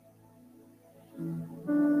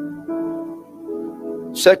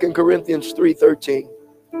2 Corinthians 3:13.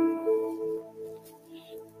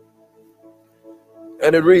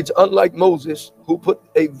 And it reads, unlike Moses, who put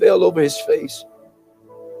a veil over his face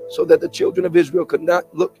so that the children of Israel could not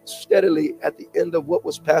look steadily at the end of what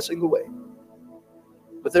was passing away,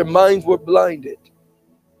 but their minds were blinded.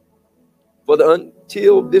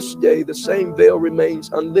 Until this day, the same veil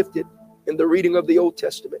remains unlifted in the reading of the Old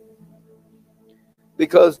Testament,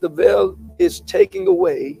 because the veil is taking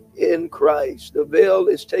away in Christ. The veil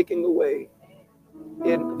is taking away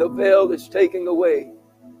in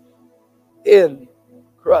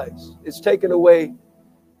Christ. It's taken away.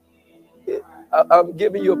 I'm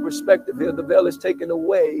giving you a perspective here. The veil is taken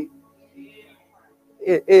away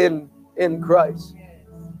in Christ.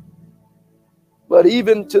 But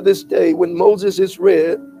even to this day, when Moses is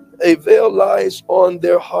read, a veil lies on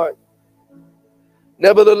their heart.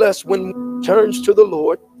 Nevertheless, when one turns to the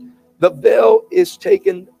Lord, the veil is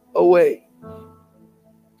taken away.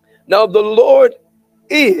 Now, the Lord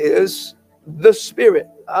is the Spirit.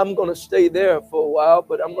 I'm going to stay there for a while,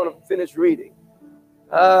 but I'm going to finish reading.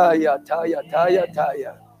 Now,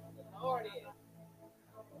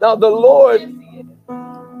 the Lord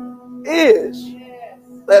is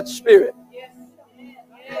that Spirit.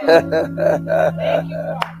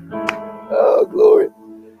 Oh, glory.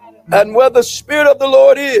 And where the Spirit of the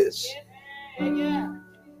Lord is,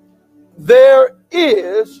 there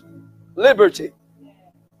is liberty.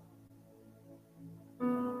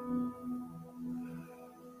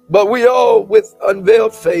 But we all, with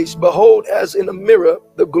unveiled face, behold as in a mirror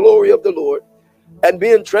the glory of the Lord, and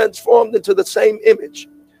being transformed into the same image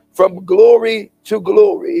from glory to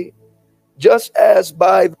glory, just as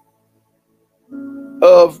by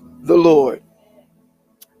of the Lord.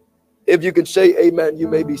 If you can say amen, you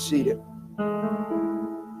may be seated.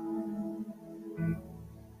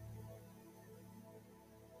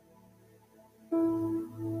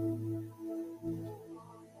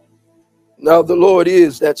 Now the Lord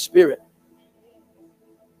is that Spirit.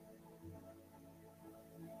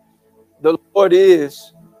 The Lord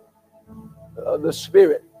is the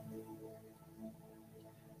Spirit.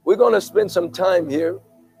 We're going to spend some time here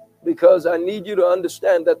because I need you to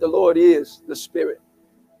understand that the Lord is the Spirit.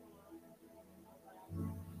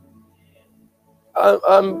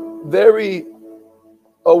 I'm very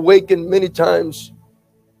awakened many times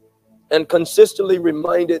and consistently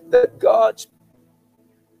reminded that God's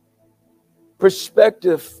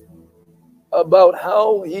perspective about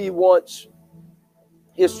how he wants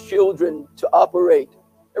his children to operate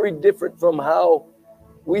very different from how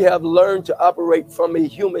we have learned to operate from a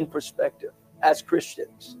human perspective as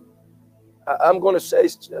Christians. I'm going to say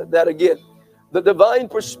that again. The divine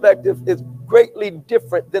perspective is greatly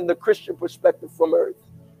different than the Christian perspective from earth.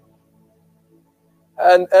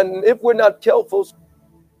 And if we're not careful,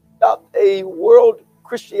 adopt a world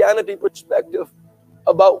Christianity perspective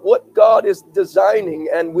about what God is designing,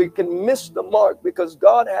 and we can miss the mark because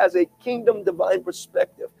God has a kingdom divine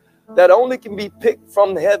perspective that only can be picked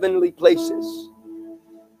from heavenly places.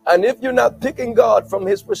 And if you're not picking God from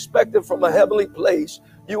his perspective from a heavenly place,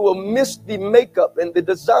 you will miss the makeup and the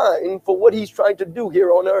design for what he's trying to do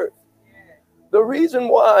here on earth. The reason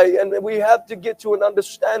why, and we have to get to an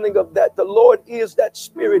understanding of that, the Lord is that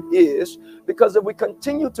Spirit is, because if we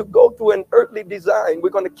continue to go through an earthly design, we're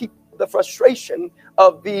going to keep the frustration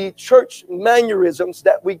of the church mannerisms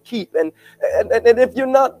that we keep. And if you're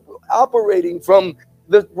not operating from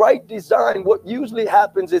the right design, what usually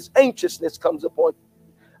happens is anxiousness comes upon you.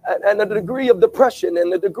 And a degree of depression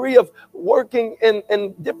and a degree of working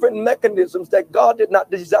in different mechanisms that God did not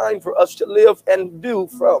design for us to live and do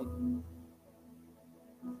from.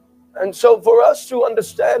 And so for us to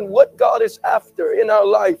understand what God is after in our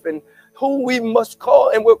life and who we must call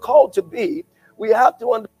and we're called to be, we have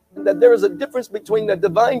to understand that there is a difference between the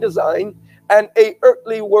divine design and a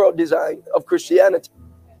earthly world design of Christianity.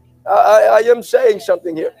 I am saying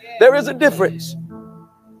something here. There is a difference.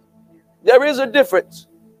 There is a difference.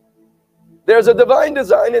 There's a divine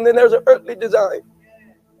design and then there's an earthly design.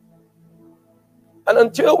 And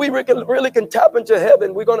until we really can tap into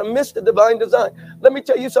heaven, we're going to miss the divine design. Let me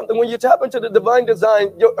tell you something. When you tap into the divine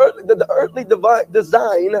design, the earthly divine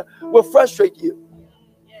design will frustrate you.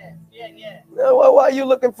 Why are you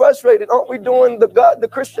looking frustrated? Aren't we doing the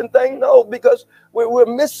Christian thing? No, because we're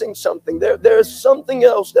missing something. There is something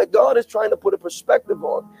else that God is trying to put a perspective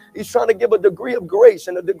on. He's trying to give a degree of grace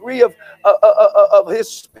and a degree of his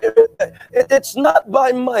Spirit. It's not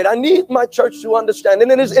by might. I need my church to understand.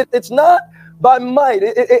 And it's not by might.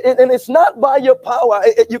 And it's not by your power.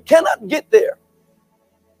 You cannot get there.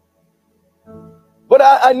 But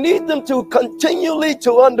I need them to continually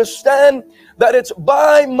to understand that it's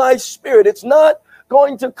by my Spirit. It's not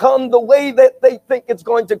going to come the way that they think it's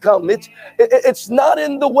going to come. It's not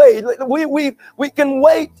in the way. We can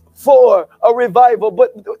wait for a revival, but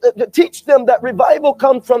teach them that revival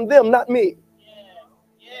comes from them, not me.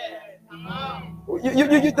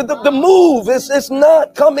 The move is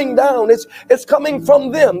not coming down. It's coming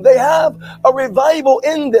from them. They have a revival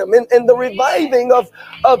in them, and the reviving of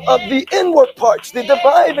the inward parts. The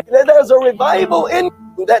reviving. There's a revival in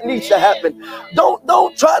you that needs to happen.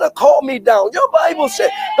 Don't try to call me down. Your Bible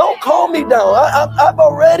said, "Don't call me down." I've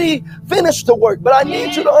already finished the work, but I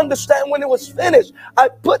need you to understand when it was finished, I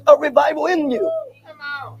put a revival in you.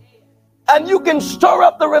 And you can stir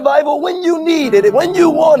up the revival when you need it, when you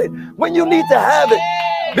want it, when you need to have it.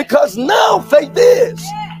 Because now faith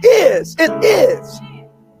is.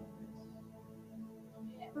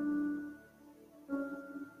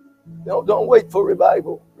 Don't wait for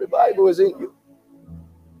revival. Revival is in you.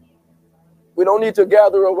 We don't need to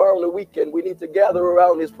gather around the weekend. We need to gather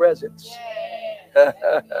around his presence.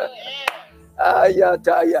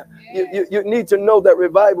 You need to know that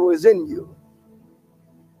revival is in you.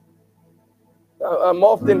 I'm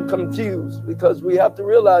often confused because we have to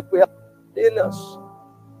realize we have in us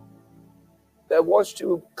that wants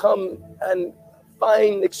to come and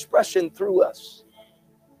find expression through us.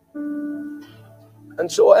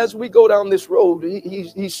 And so as we go down this road,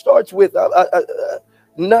 he starts with,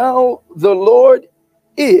 now the Lord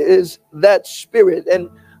is that Spirit. And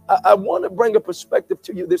I want to bring a perspective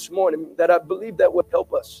to you this morning that I believe that will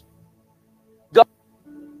help us. God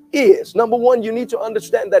is. Number one, you need to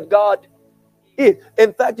understand that God is.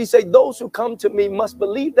 In fact, he said, those who come to me must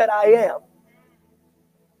believe that I am.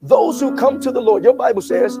 Those who come to the Lord, your Bible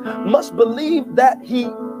says, must believe that he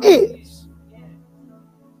is.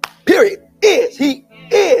 Period. Is. He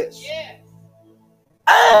is.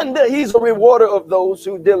 And he's a rewarder of those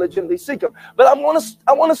who diligently seek him. But I want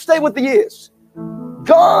to stay with the is.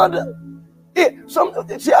 God is.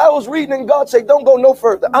 See, I was reading and God said, don't go no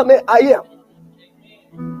further. I mean, I am.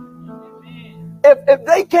 If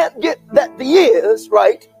they can't get that the is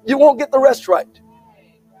right, you won't get the rest right.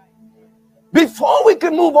 Before we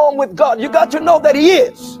can move on with God, you got to know that he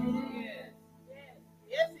is.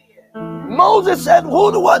 Moses said,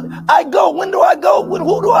 who do I go? When do I go?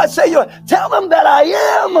 Who do I say you are? Tell them that I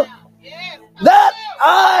am. That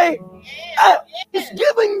I am. He's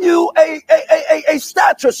giving you a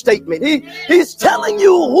stature statement. He's telling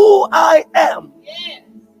you who I am.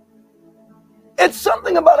 It's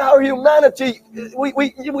something about our humanity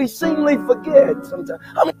we seemingly forget sometimes.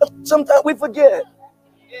 I mean, sometimes we forget.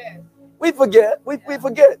 We forget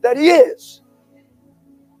that he is.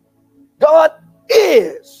 God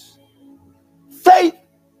is. Faith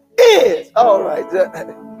is. All right.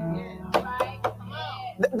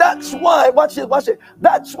 That's why, watch it.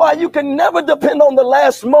 That's why you can never depend on the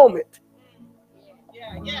last moment.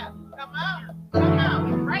 Come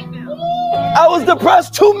on. Right now. I was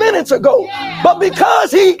depressed 2 minutes ago, but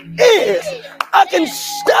because he is, I can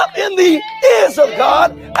step in the ears of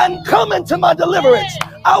God and come into my deliverance.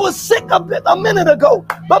 I was sick a minute ago,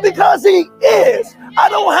 but because he is, I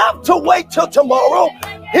don't have to wait till tomorrow.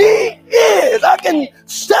 He is. I can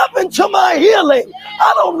step into my healing.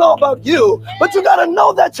 I don't know about you, but you got to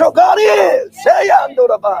know that your God is.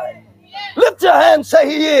 Lift your hand, say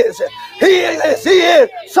he is. He is. He is.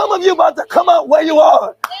 Some of you about to come out where you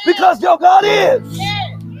are because your God is.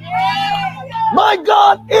 My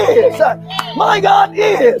God is. My God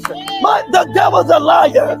is. The devil's a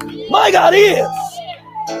liar. My God is.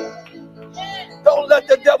 Don't let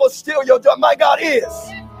the devil steal your joy. My God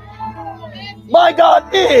is. My God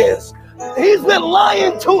is. He's been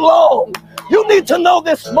lying too long. You need to know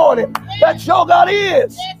this morning that your God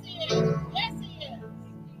is.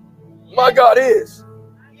 My God is.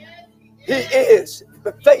 He is.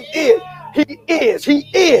 The faith is. He is. He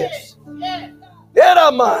is. Yet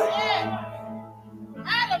am I.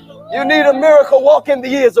 You need a miracle, walk in the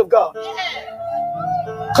ears of God.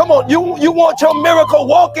 Come on, you want your miracle,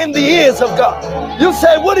 walk in the ears of God. You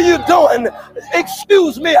say, what are you doing?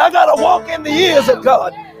 Excuse me, I gotta walk in the ears of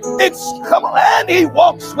God. Come on, and he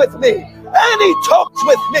walks with me, and he talks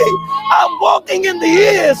with me. I'm walking in the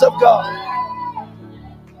ears of God.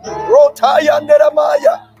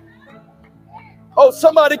 Oh,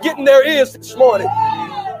 somebody get in their ears this morning.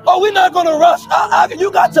 Oh, we're not gonna rush. You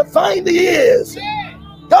got to find the ears.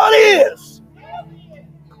 God is.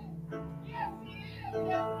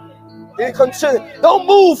 Don't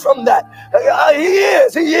move from that. He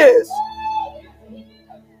is. He is.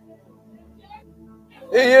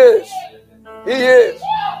 He is. He is.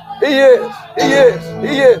 He is. He is.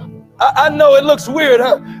 He is. I know it looks weird,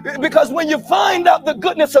 huh? Because when you find out the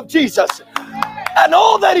goodness of Jesus and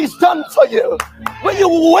all that he's done for you, when you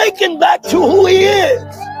awaken back to who he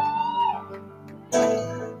is,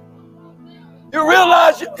 you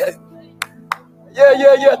realize, the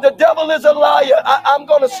devil is a liar. I'm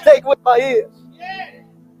going to stake with my ears.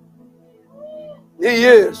 He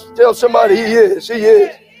is. Tell somebody he is. He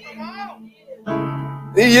is.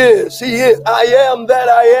 He is. He is. I am that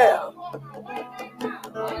I am.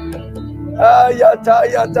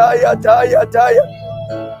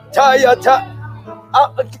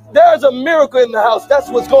 There's a miracle in the house. That's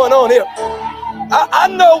what's going on here. I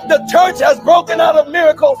know the church has broken out of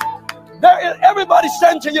miracles. Everybody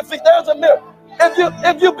stand to your feet. There's a miracle.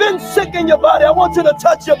 If you've been sick in your body, I want you to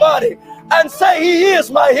touch your body and say, he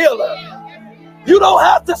is my healer. You don't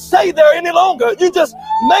have to stay there any longer. You just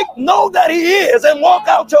know that he is and walk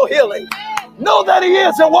out your healing. Know that he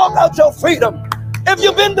is and walk out your freedom. If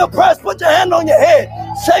you've been depressed, put your hand on your head.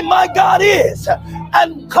 Say, my God is.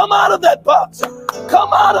 And come out of that box. Come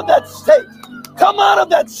out of that state. Come out of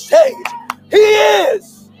that stage. He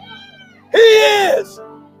is. He is.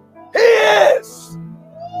 He is.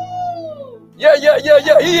 Yeah.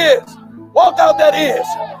 He is. Walk out that is.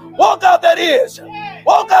 Walk out that is.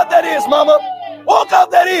 Walk out that is, mama. Walk out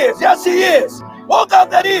that is. Yes, he is. Walk out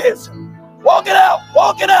that is. Walk it out.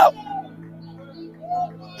 Walk it out.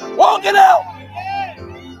 Walk it out.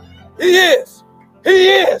 He is. He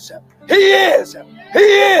is. He is. He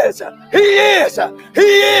is. He is. He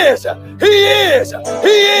is. He is.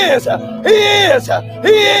 He is. He is. He is.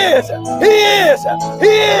 He is. He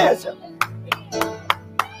is.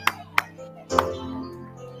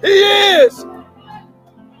 He is.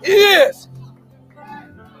 He is.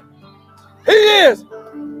 He is.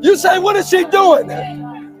 You say, what is she doing?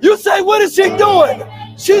 You say, what is she doing?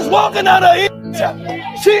 She's walking out her ears.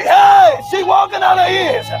 She walking out her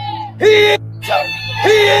ears. He is. He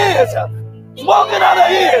is. Walking out her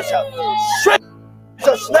ears. Straight in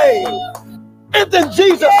Jesus' name. In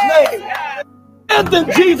Jesus' name. In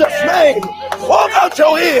Jesus' name. Walk out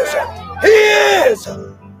your ears. He is.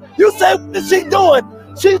 You say, what is she doing?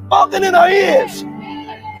 She's walking in her ears.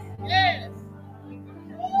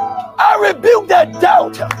 I rebuke that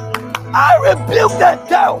doubt. I rebuke that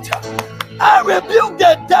doubt. I rebuke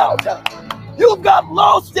that doubt. You got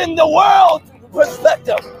lost in the world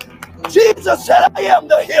perspective. Jesus said, I am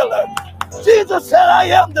the healer. Jesus said, I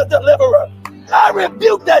am the deliverer. I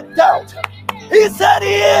rebuke that doubt. He said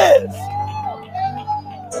he is.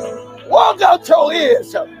 Walk out your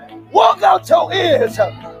ears. Walk out your ears.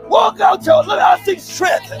 Walk out your, look, I see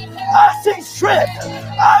strength. I see strength.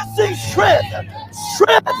 I see strength.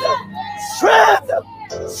 Strength. Strength.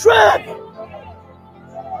 Strength.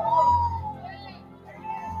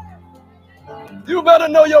 You better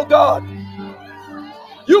know your God.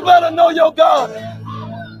 You better know your God.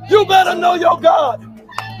 You better know your God.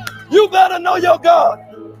 You better know your God.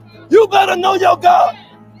 You better know your God.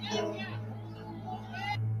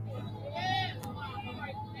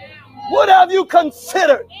 What have you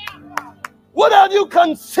considered? What have you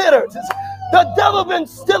considered? The devil been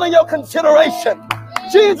stealing your consideration.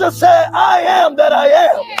 Jesus said, I am that I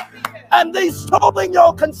am. And they stolen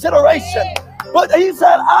your consideration. But he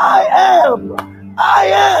said, I am. I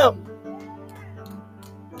am.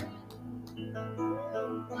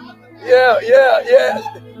 Yeah.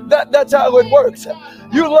 That's how it works.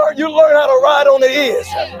 You learn how to ride on the ears.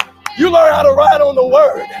 You learn how to ride on the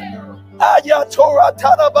word.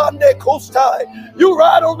 You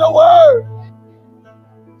ride on the word.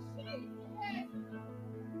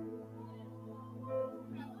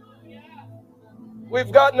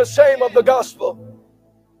 We've gotten ashamed of the gospel.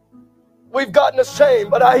 We've gotten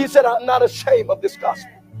ashamed, but he said, I'm not ashamed of this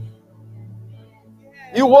gospel.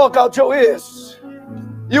 You walk out your ears.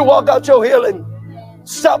 You walk out your healing.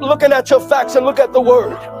 Stop looking at your facts and look at the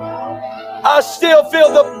word. I still feel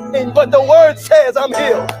the pain, but the word says I'm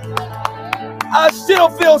healed. I still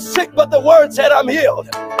feel sick, but the word said I'm healed.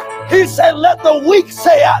 He said, let the weak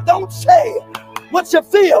say, I don't say what you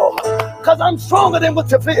feel, because I'm stronger than what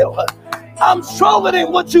you feel. I'm stronger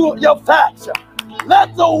than what your facts.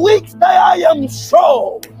 Let the weak say I am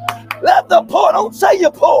strong. Let the poor, don't say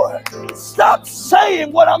you're poor. Stop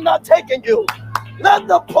saying what I'm not taking you. Let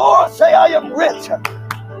the poor say I am rich.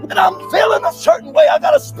 When I'm feeling a certain way, I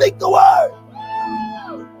got to speak the word.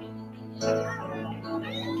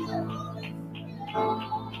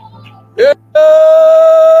 Hey,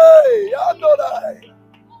 Yandodai.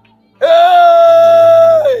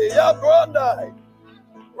 Hey, Yabrandai.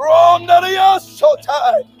 Rondaria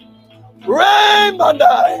Sotai.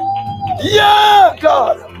 Raymondai. Yeah,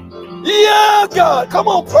 God. Yeah, God. Come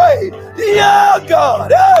on, pray. Yeah,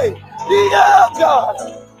 God. Hey. Yeah, God.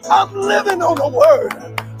 I'm living on the word.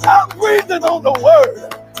 I'm breathing on the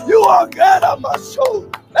word. You are God of my soul.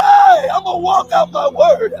 Hey, I'm going to walk out my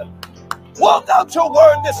word. Walk out your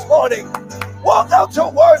word this morning. Walk out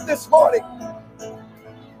your word this morning.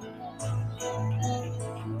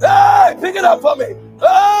 Hey, pick it up for me.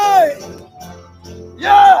 Hey.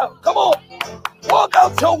 Yeah, come on. Walk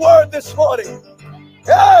out your word this morning.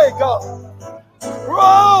 Hey, God.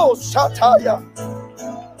 Bro, Shataya.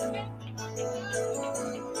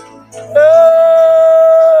 Hey.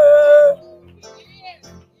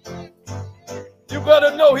 You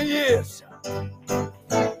better know he is.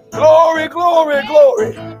 Glory, glory,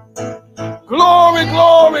 glory. Glory,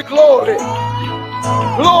 glory, glory.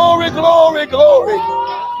 Glory, glory, glory.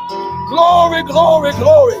 Glory, glory,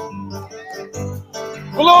 glory.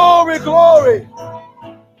 Glory, glory.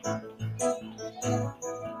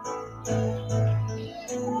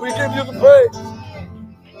 We give you the praise.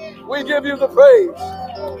 We give you the praise.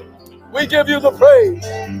 We give you the praise.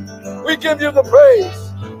 We give you the praise.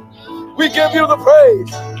 We give you the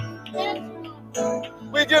praise.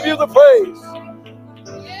 We give you the praise.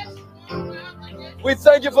 We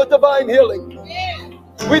thank you for divine healing.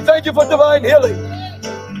 We thank you for divine healing.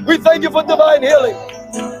 We thank you for divine healing.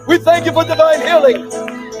 We thank you for divine healing.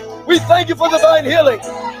 We thank you for divine healing.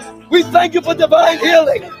 We thank you for divine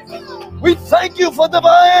healing. We thank you for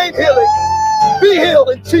divine healing. Be healed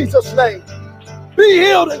in Jesus' name. Be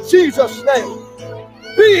healed in Jesus' name.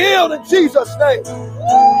 Be healed in Jesus' name.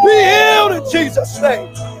 Be healed in Jesus'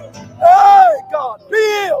 name. Hey, God, be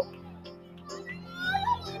healed.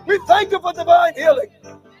 We thank you for divine healing.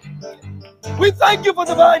 We thank you for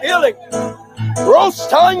divine healing.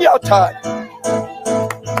 Rostanyata.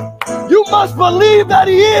 You must believe that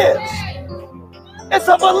he is. It's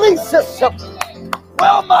a belief system.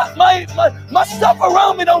 Well, my stuff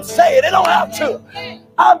around me don't say it. It don't have to.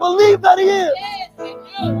 I believe that he is.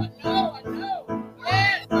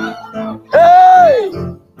 Hey!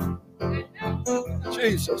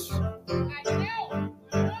 Jesus.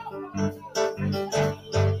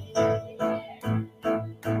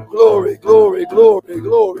 Glory, glory, glory,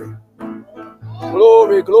 glory.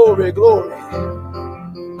 Glory, glory, glory.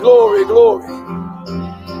 Glory, glory.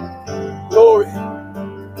 Glory.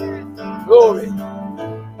 Glory.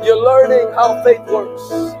 You're learning how faith works.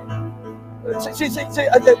 See,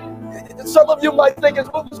 some of you might think,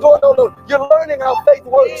 what's going on? No, you're learning how faith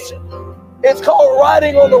works. It's called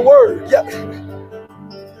riding on the word. Yeah.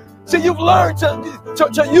 See, you've learned to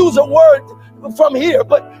use a word from here,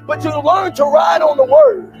 but you learn to ride on the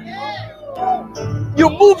word. You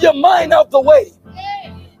move your mind out the way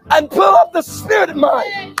and pull up the spirit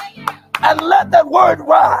mind and let that word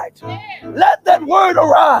ride. Let that word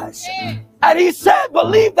arise. And he said,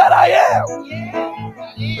 believe that I am.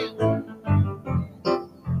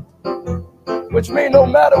 Which means no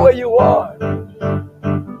matter where you are,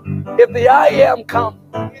 if the I am come,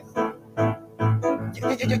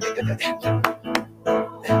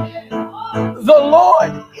 the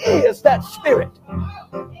Lord is that spirit.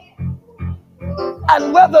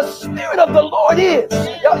 And where the spirit of the Lord is,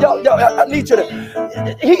 I need you to,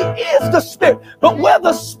 he is the spirit. But where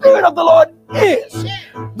the spirit of the Lord is,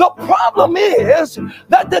 the problem is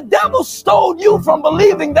that the devil stole you from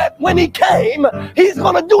believing that when he came, he's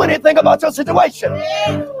going to do anything about your situation.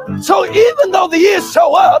 So even though the ears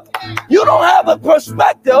show up, you don't have a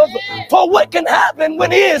perspective for what can happen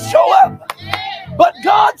when the ears show up. But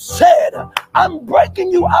God said, I'm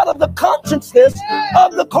breaking you out of the consciousness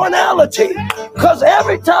of the carnality. Because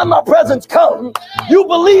every time my presence comes, you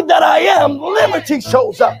believe that I am, liberty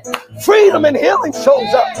shows up. Freedom and healing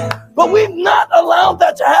shows up. But we've not allowed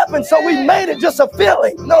that to happen, so we made it just a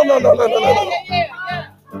feeling. No.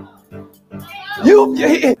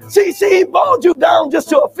 See, he bowed you down just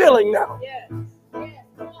to a feeling now.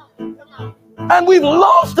 And we've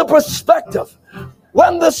lost the perspective.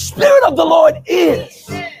 When the Spirit of the Lord is,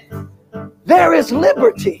 there is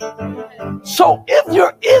liberty. So if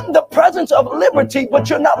you're in the presence of liberty, but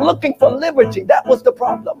you're not looking for liberty, that was the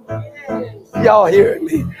problem. Y'all hearing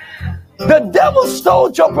me? The devil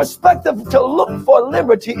stole your perspective to look for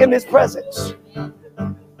liberty in his presence.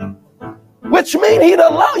 Which means we've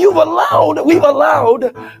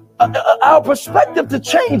allowed our perspective to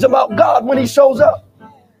change about God when he shows up.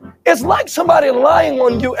 It's like somebody lying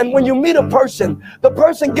on you, and when you meet a person, the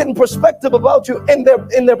person getting perspective about you in their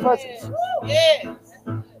presence. Yes.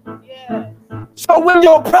 So when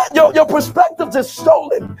your perspective is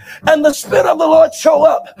stolen, and the Spirit of the Lord show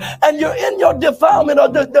up, and you're in your defilement or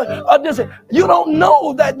you don't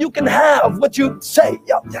know that you can have what you say.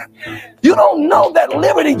 You don't know that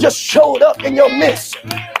liberty just showed up in your midst.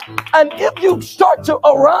 And if you start to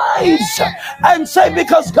arise and say,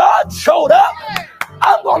 because God showed up,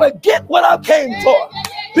 I'm going to get what I came for.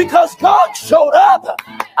 Because God showed up,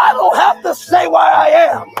 I don't have to stay where I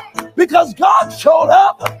am. Because God showed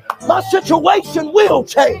up, my situation will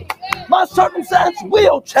change. My circumstance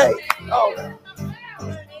will change. Oh.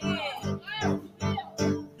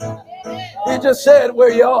 He just said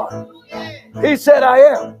where you are. He said, I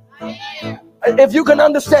am. If you can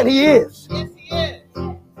understand, he is. Yes, he is.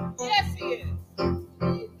 Yes, he is.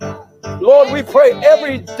 Lord, we pray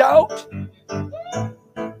every doubt.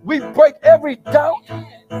 We break every doubt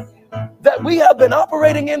that we have been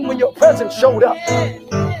operating in when your presence showed up.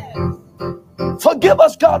 Forgive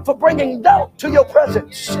us, God, for bringing doubt to your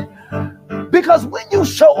presence. Because when you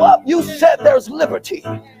show up, you said there's liberty.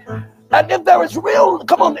 And if there is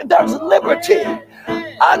if there's liberty,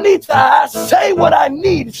 I need to say what I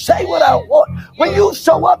need, say what I want. When you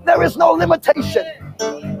show up, there is no limitation.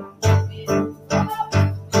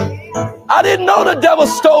 I didn't know the devil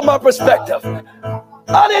stole my perspective.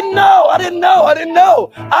 I didn't know.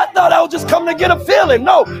 I thought I was just coming to get a feeling.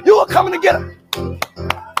 No, you were coming to get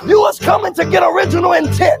You was coming to get original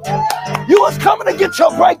intent. You was coming to get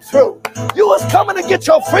your breakthrough. You was coming to get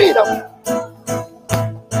your freedom.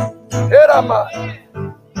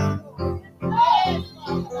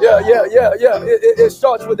 Yeah. It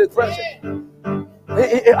starts with his presence.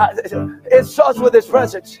 It starts with his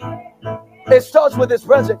presence. It starts with his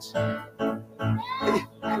presence.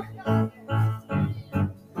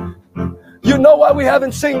 You know why we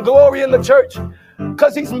haven't seen glory in the church?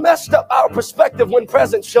 Because he's messed up our perspective when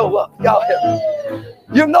presence show up. Y'all hear me?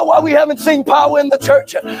 You know why we haven't seen power in the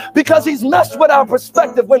church? Because he's messed with our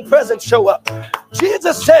perspective when presence show up.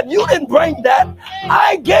 Jesus said, you didn't bring that.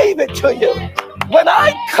 I gave it to you. When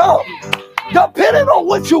I come, depending on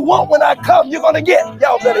what you want when I come, you're going to get.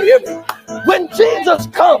 Y'all better hear me. When Jesus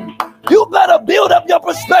comes, you better build up your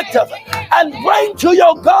perspective and bring to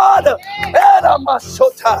your God.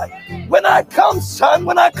 When I come, son,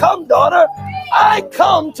 when I come, daughter, I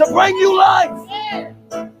come to bring you life.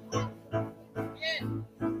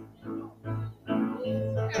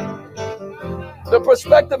 The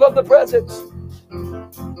perspective of the presence.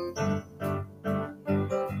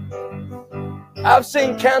 I've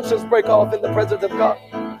seen cancers break off in the presence of God.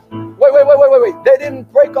 Wait. They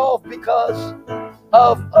didn't break off because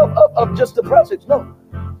of just the presence. No.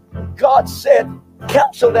 God said,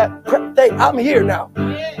 cancel that thing. I'm here now.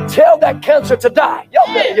 Tell that cancer to die. Y'all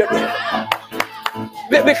better hear me.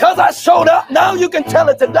 Because I showed up, now you can tell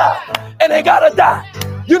it to die. And it gotta die.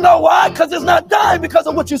 You know why? Because it's not dying because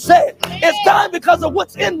of what you said. It's dying because of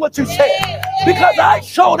what's in what you said. Because I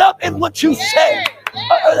showed up in what you said.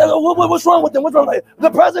 What's wrong with them? What's wrong with it? The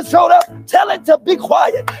presence showed up. Tell it to be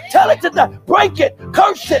quiet. Tell it to die. Break it.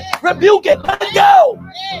 Curse it. Rebuke it. Let it go.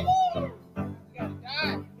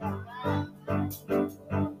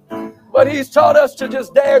 But he's taught us to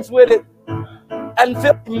just dance with it and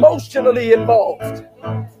feel emotionally involved.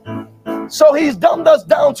 So he's dumbed us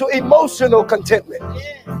down to emotional contentment.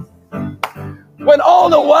 When all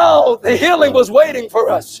the while the healing was waiting for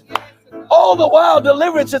us. All the while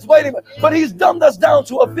deliverance is waiting. But he's dumbed us down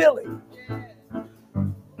to a feeling.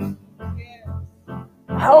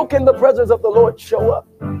 How can the presence of the Lord show up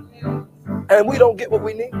and we don't get what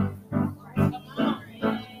we need?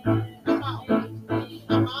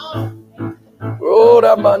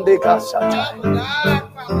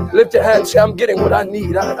 Lift your hand, say, I'm getting what I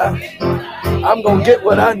need. I'm going to get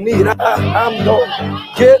what I need. I'm going to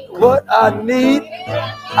get what I need.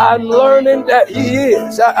 I'm learning that he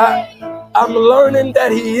is. I'm learning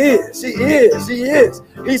that he is. He is.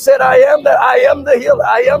 He said, I am the healer.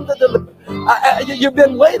 I am the deliverer. You've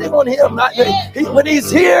been waiting on him. When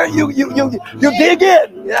he's here, you dig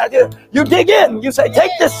in. You dig in. You say,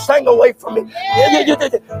 take this thing away from me.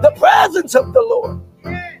 The presence of the Lord.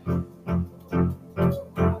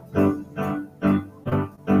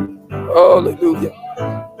 Hallelujah.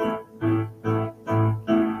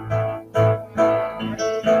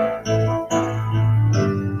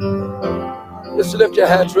 Just lift your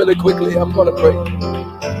hands really quickly. I'm going to pray.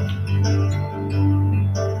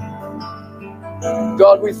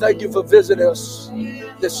 God, we thank you for visiting us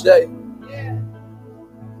this day.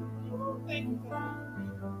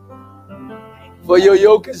 For your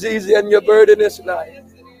yoke is easy and your burden is light.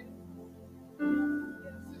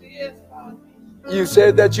 You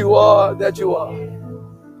said that you are.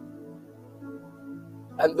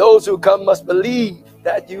 And those who come must believe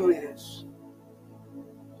that you is.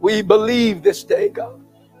 We believe this day, God.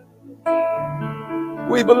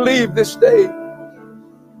 We believe this day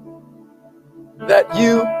that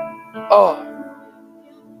you are.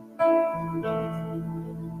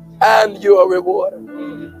 And you are a rewarder.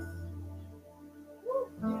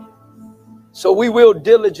 So we will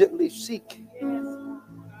diligently seek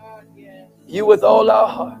you with all our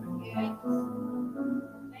heart.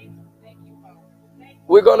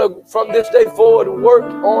 We're going to, from this day forward, work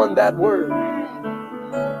on that word.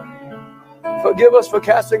 Forgive us for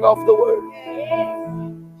casting off the word.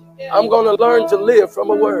 I'm going to learn to live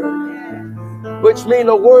from a word, which means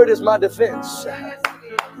a word is my defense.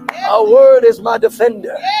 A word is my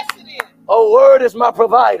defender. A word is my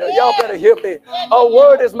provider. Y'all better hear me. A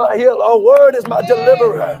word is my healer. A word is my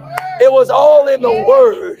deliverer. It was all in the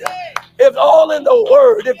word. It's all in the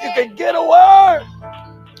word. If you can get a word.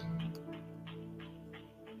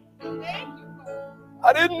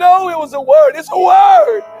 I didn't know it was a word. It's a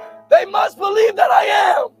word. They must believe that I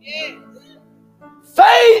am.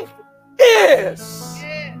 Faith is.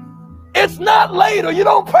 It's not later. You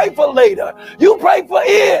don't pray for later. You pray for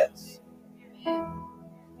is.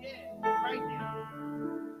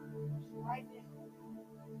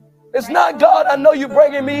 It's not, God, I know you're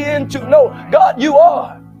bringing me into. No, God, you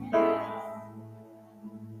are.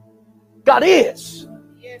 God is.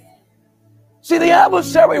 See, the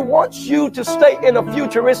adversary wants you to stay in a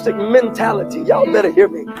futuristic mentality. Y'all better hear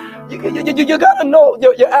me. You got to know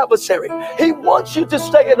your adversary. He wants you to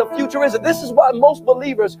stay in a futuristic. This is why most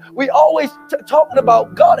believers, we always talking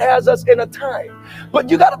about God has us in a time. But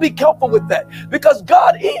you got to be careful with that, because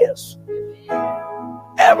God is.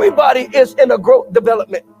 Everybody is in a growth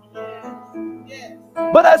development.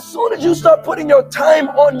 But as soon as you start putting your time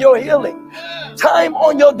on your healing, time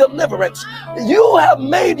on your deliverance, you have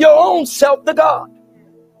made your own self the God.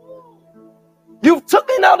 You've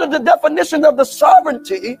taken out of the definition of the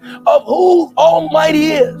sovereignty of who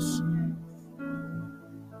Almighty is.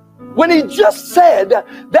 When he just said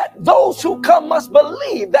that those who come must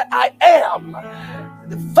believe that I am.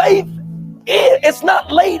 Faith is, it's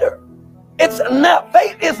not later. It's now.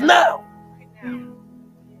 Faith is now.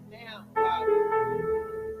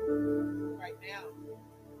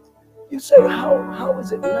 You say, how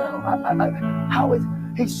is it now? How is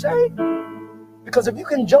he saying? Because if you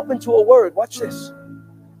can jump into a word, watch this.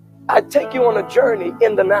 I take you on a journey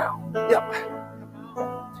in the now. Yep.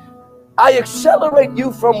 I accelerate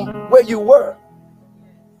you from where you were.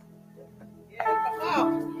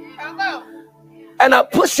 And I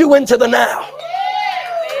push you into the now.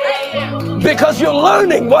 Because you're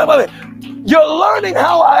learning. You're learning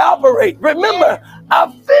how I operate. Remember,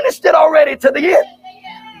 I finished it already to the end.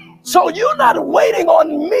 So you're not waiting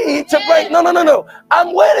on me to bring, no.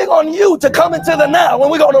 I'm waiting on you to come into the now,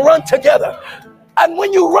 and we're going to run together. And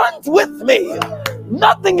when you run with me,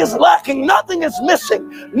 nothing is lacking, nothing is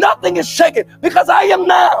missing, nothing is shaken, because I am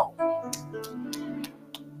now.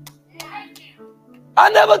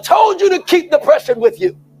 I never told you to keep depression with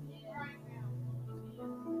you.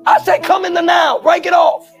 I say come in the now, break it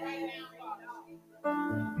off.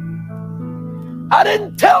 I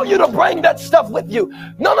didn't tell you to bring that stuff with you.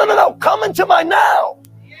 No. Come into my now.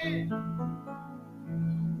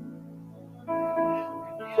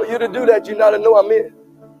 For you to do that, you gotta know I'm in.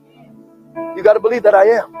 You gotta believe that I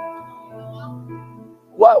am.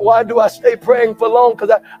 Why do I stay praying for long?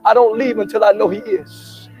 Because I don't leave until I know he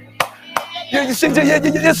is. You see,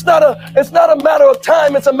 it's not a matter of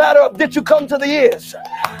time. It's a matter of, did you come to the is?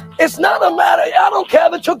 It's not a matter, I don't care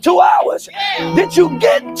if it took 2 hours. Did you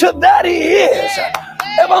get to that he is?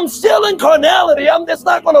 If I'm still in carnality, it's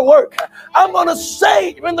not going to work. I'm going to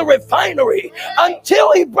stay in the refinery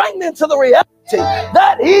until he brings me into the reality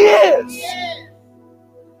that he is.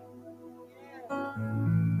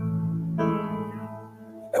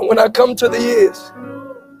 And when I come to the is,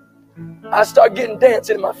 I start getting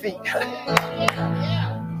dancing in my feet.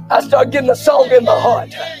 I start getting a song in my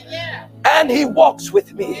heart. And he walks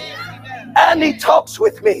with me. And he talks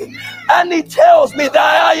with me. And he tells me that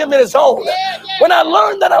I am his own. When I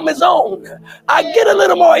learn that I'm his own, I get a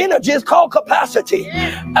little more energy. It's called capacity.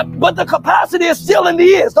 But the capacity is still in the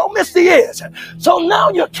ears. Don't miss the ears. So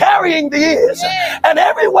now you're carrying the ears. And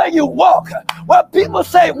everywhere you walk, where people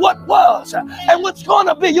say what was and what's going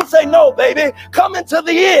to be, you say, no, baby, come into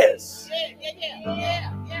the ears.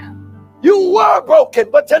 You were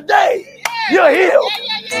broken, but today you're healed.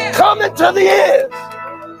 Come into the ears.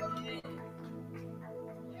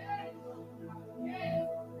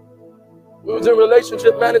 We was in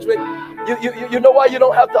relationship management. You know why you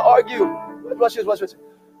don't have to argue? Watch this.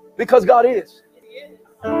 Because God is.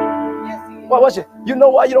 Watch it. You know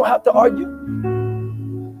why you don't have to argue?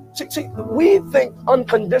 See, we think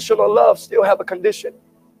unconditional love still have a condition.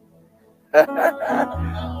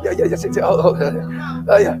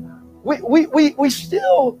 We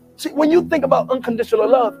still, see, when you think about unconditional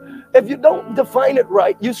love, if you don't define it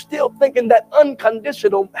right, you still thinking that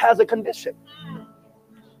unconditional has a condition.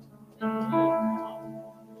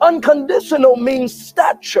 unconditional means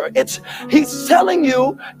stature. He's telling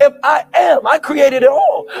you, if I am, I created it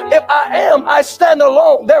all. If I am, I stand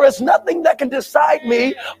alone. There is nothing that can decide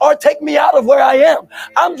me or take me out of where I am.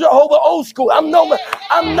 I'm Jehovah old school. I'm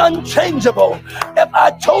unchangeable. If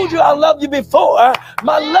I told you I love you before,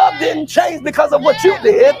 my love didn't change because of what you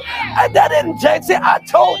did. And that didn't change. See, I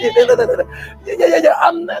told you.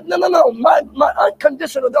 No. My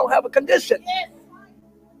unconditional don't have a condition.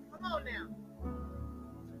 Come on now.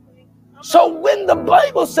 So when the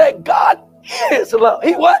Bible said God is love,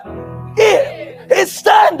 he what? Is. He's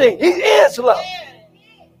standing. He is love.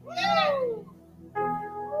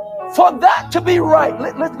 For that to be right,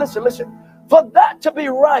 listen. For that to be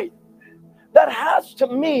right, that has to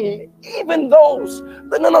mean even those,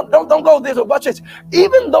 no, don't go this, watch this.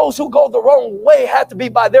 Even those who go the wrong way have to be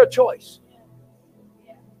by their choice.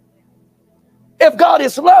 If God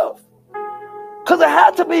is love. Because it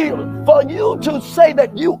had to be for you to say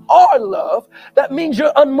that you are love. That means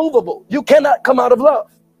you're unmovable. You cannot come out of love.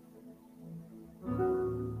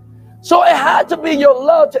 So it had to be your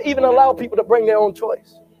love to even allow people to bring their own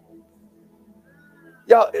choice.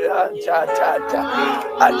 Y'all,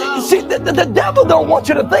 see, the devil don't want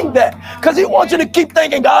you to think that, because he wants you to keep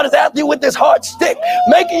thinking God is after you with this hard stick,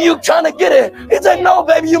 making you trying to get it. He said, no,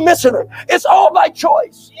 baby, you're missing it. It's all by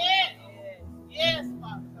choice. Yes.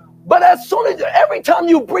 But as soon as, every time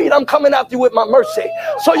you breathe, I'm coming after you with my mercy,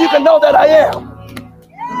 so you can know that I am.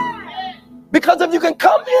 Because if you can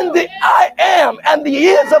come in the I am and the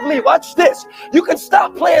is of me, watch this, you can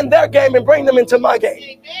stop playing their game and bring them into my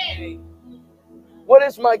game. What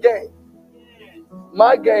is my game?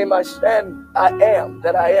 My game, I stand, I am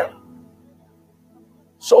that I am.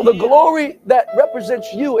 So the glory that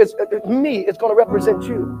represents you is me, it's going to represent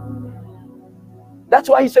you. That's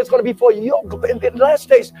why he says it's going to be for your, in the last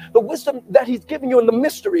days, the wisdom that he's giving you in the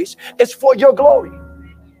mysteries is for your glory.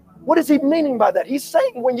 What is he meaning by that? He's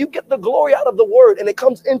saying when you get the glory out of the word and it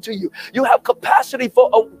comes into you, you have capacity for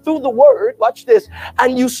through the word, watch this,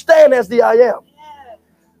 and you stand as the I am.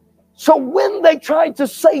 So when they try to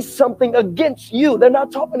say something against you, they're not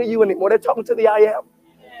talking to you anymore. They're talking to the I am.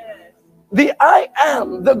 The I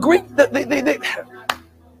am, the Greek,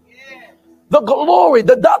 the glory,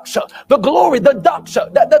 the doxa, the glory, the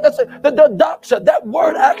doxa, the doxa, that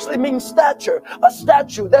word actually means stature, a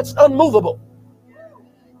statue that's unmovable.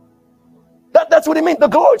 That's what it means, the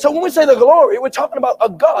glory. So when we say the glory, we're talking about a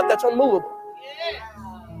God that's unmovable.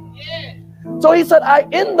 So he said,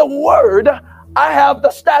 in the word, I have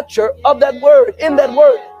the stature of that word, in that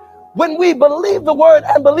word. When we believe the word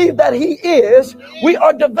and believe that he is, we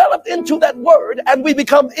are developed into that word and we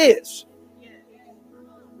become is.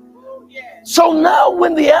 So now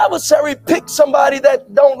when the adversary picks somebody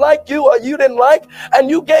that don't like you or you didn't like, and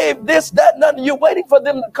you gave this, that, nothing, you're waiting for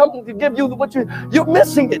them to come to give you what you're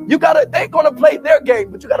missing it. They're going to play their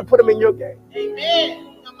game, but you got to put them in your game.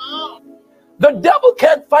 Amen. Come on. The devil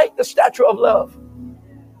can't fight the stature of love.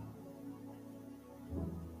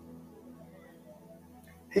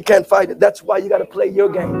 He can't fight it. That's why you got to play your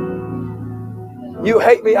game. You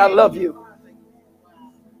hate me, I love you.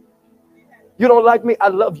 You don't like me, I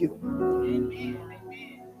love you.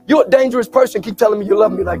 You're a dangerous person. Keep telling me you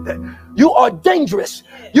love me like that. You are dangerous.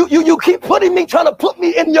 You keep putting me, trying to put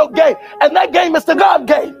me in your game. And that game is the God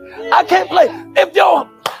game. I can't play. If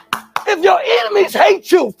your enemies hate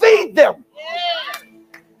you, feed them.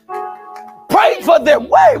 Pray for them.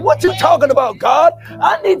 Wait, what you talking about, God?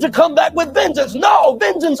 I need to come back with vengeance. No,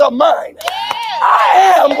 vengeance are mine.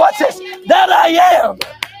 I am, watch this, that I am.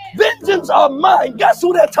 Vengeance are mine. Guess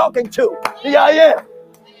who they're talking to? The I am.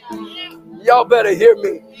 Y'all better hear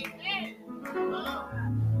me.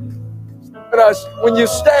 When you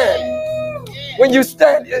stand,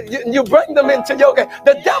 you bring them into your game.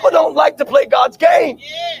 The devil don't like to play God's game.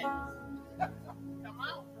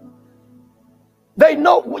 They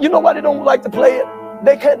know, you know why they don't like to play it?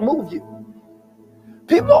 They can't move you.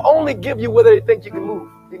 People only give you whether they think you can move.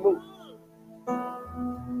 Be moved.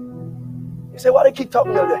 You say, why they keep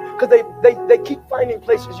talking about that? Because they keep finding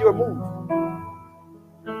places you're moved.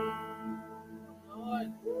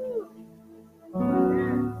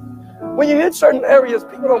 When you hit certain areas,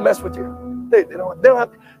 people don't mess with you. They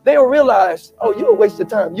don't realize, oh, you're a waste of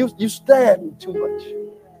time. You stand too much.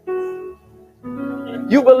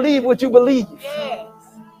 You believe what you believe. Yes.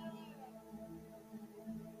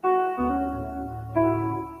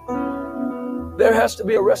 There has to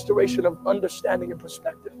be a restoration of understanding and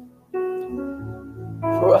perspective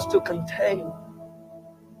for us to contain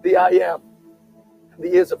the I am,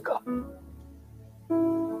 the is of God.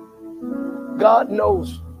 God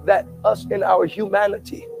knows that us in our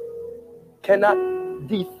humanity cannot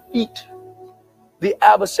defeat the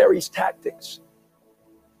adversary's tactics.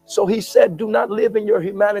 So he said, do not live in your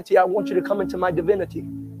humanity. I want you to come into my divinity.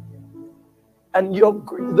 And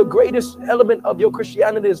the greatest element of your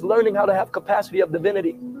Christianity is learning how to have capacity of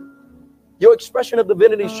divinity. Your expression of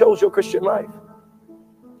divinity shows your Christian life.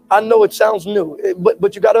 I know it sounds new,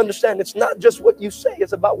 but you got to understand, it's not just what you say,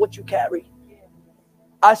 it's about what you carry.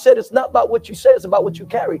 I said it's not about what you say, it's about what you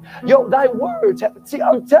carry. Thy words, see,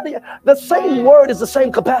 I'm telling you, the same word is the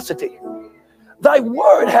same capacity. Thy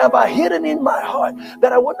word have I hidden in my heart,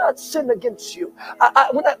 that I will not sin against you.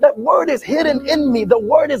 That word is hidden in me. The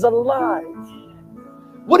word is alive.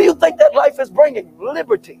 What do you think that life is bringing?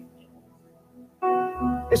 Liberty.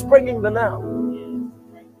 It's bringing the now.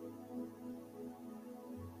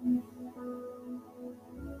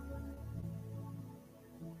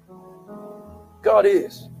 God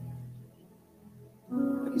is.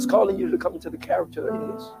 He's calling you to come into the character that He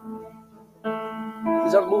is.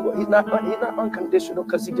 He's unmovable. He's not unconditional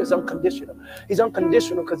because He's just unconditional. He's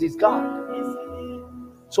unconditional because He's God.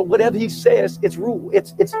 So whatever He says, it's rule.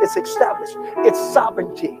 It's established. It's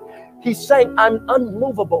sovereignty. He's saying, I'm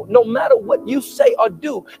unmovable. No matter what you say or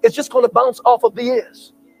do, it's just going to bounce off of the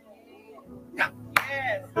ears. Yeah.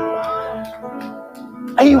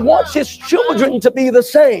 He wants His children to be the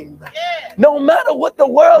same. No matter what the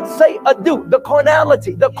world say or do, the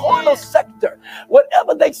carnality, the carnal sector,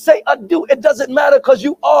 whatever they say or do, it doesn't matter because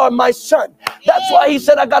you are my son. That's why He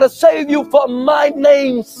said, I got to save you for my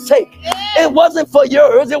name's sake. It wasn't for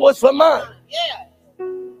yours, it was for mine.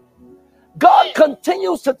 God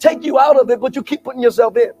continues to take you out of it, but you keep putting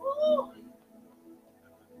yourself in.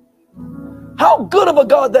 How good of a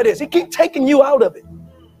God that is. He keeps taking you out of it.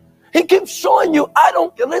 He keeps showing you,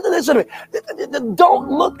 listen to me. Don't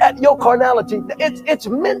look at your carnality. It's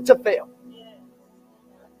meant to fail.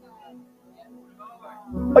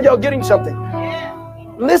 Are y'all getting something?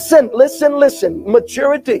 Listen.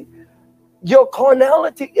 Maturity. Your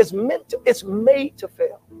carnality is it's made to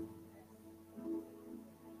fail.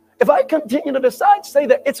 If I continue to say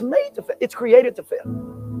that it's made to fail, it's created to fail.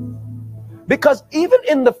 Because even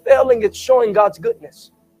in the failing, it's showing God's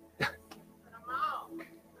goodness.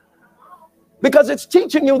 Because it's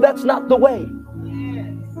teaching you that's not the way.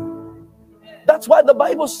 That's why the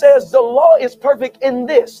Bible says the law is perfect in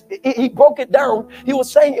this. He broke it down. He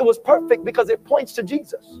was saying it was perfect because it points to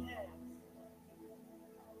Jesus.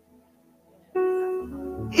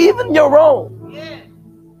 Even your own,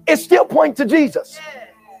 it still points to Jesus.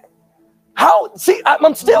 How? See,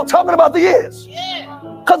 I'm still talking about the is.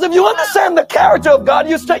 Because if you understand the character of God,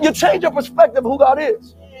 you change your perspective of who God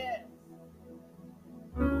is.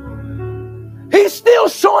 He's still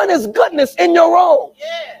showing His goodness in your own.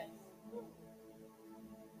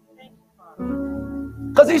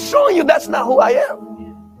 Because He's showing you that's not who I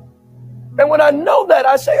am. And when I know that,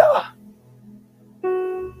 I say,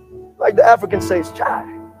 like the African says, chai.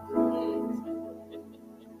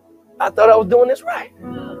 I thought I was doing this right.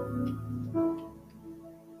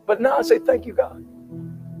 But now I say, thank you, God.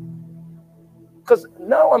 Because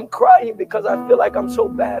now I'm crying because I feel like I'm so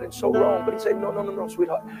bad and so wrong. But He said, no,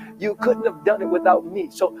 sweetheart. You couldn't have done it without me.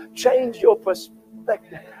 So change your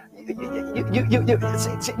perspective.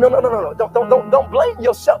 No. Don't blame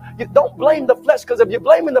yourself. You don't blame the flesh, because if you're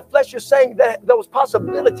blaming the flesh, you're saying that there was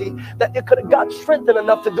possibility that it could have got strengthened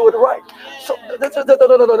enough to do it right. So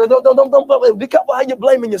don't be careful how you're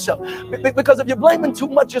blaming yourself, because if you're blaming too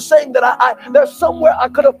much, you're saying that there's somewhere I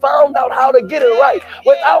could have found out how to get it right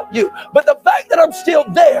without you. But the fact that I'm still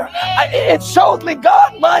there, it shows me,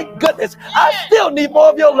 God, my goodness, I still need more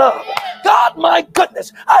of your love. God, my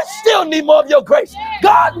goodness, I still need more of your grace.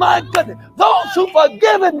 God, my goodness, those who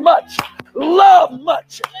forgiven much, love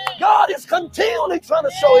much. God is continually trying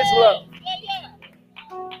to show His love.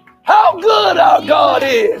 How good our God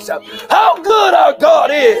is. How good our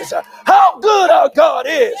God is. How good our God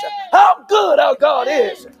is. How good our God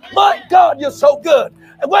is. My God, you're so good.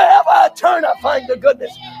 And wherever I turn, I find your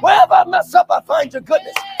goodness. Wherever I mess up, I find your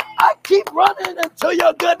goodness. I keep running into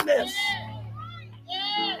your goodness.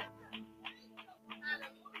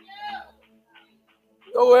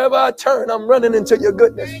 So wherever I turn, I'm running into your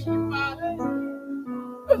goodness.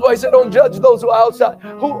 That's why He said, don't judge those who are outside.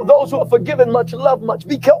 Those who are forgiven much, love much.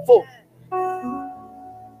 Be careful.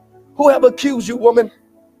 Who have accused you, woman?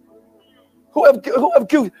 Who have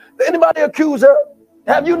accused? Anybody accuse her?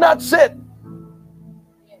 Have you not sinned?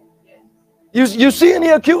 You see any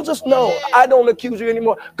accusers? No, I don't accuse you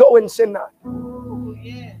anymore. Go and sin not.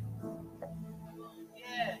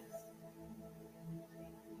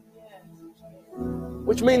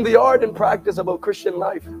 Which means the art and practice of a Christian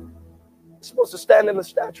life is supposed to stand in the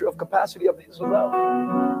stature of capacity of His love,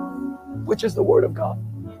 which is the Word of God.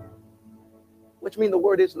 which means the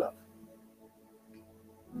word is love.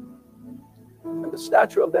 And the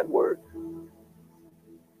stature of that word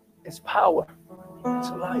is power. It's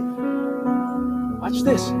life. Watch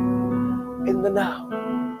this. In the now.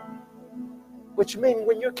 Which means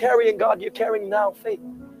when you're carrying God, you're carrying now faith.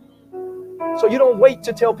 So you don't wait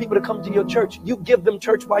to tell people to come to your church. You give them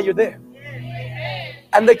church while you're there.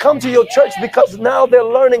 And they come to your church because now they're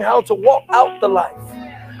learning how to walk out the life.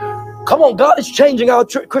 Come on, God is changing our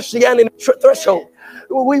Christianity threshold.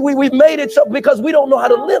 We've made it so because we don't know how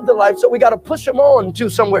to live the life, so we got to push them on to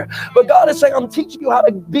somewhere. But God is saying, I'm teaching you how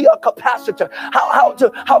to be a capacitor, how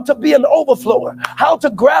to be an overflower, how to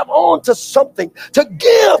grab on to something, to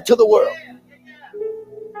give to the world.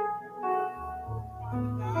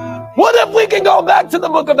 What if we can go back to the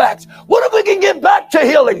book of Acts? What if we can get back to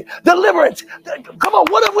healing, deliverance? Come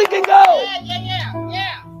on, what if we can go?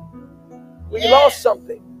 Yeah. We lost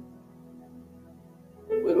something.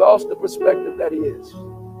 We lost the perspective that he is.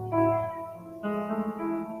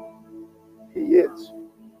 He is.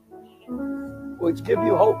 Which give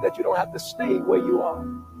you hope that you don't have to stay where you are.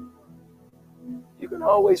 You can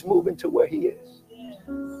always move into where he is.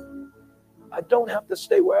 I don't have to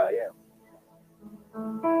stay where I am.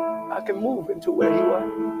 I can move into where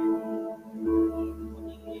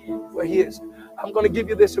he is. I'm going to give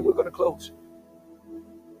you this and we're going to close.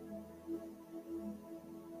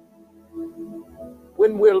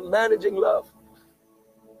 When we're managing love,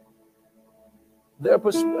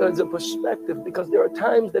 there's a perspective, because there are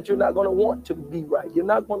times that you're not going to want to be right. You're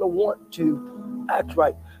not going to want to act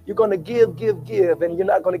right. You're going to give, and you're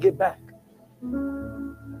not going to get back.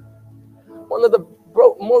 One of the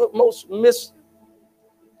most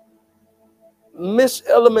miss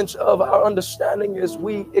elements of our understanding is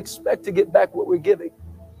we expect to get back what we're giving.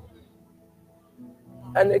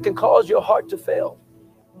 And it can cause your heart to fail.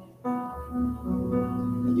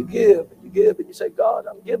 And you give, and you say, God,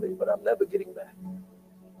 I'm giving, but I'm never getting back.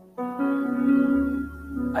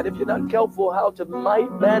 And if you're not careful how to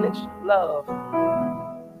manage love,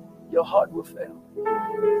 your heart will fail.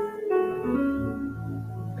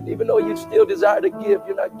 And even though you still desire to give,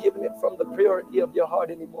 you're not giving it from the purity of your heart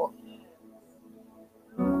anymore.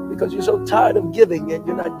 Because you're so tired of giving and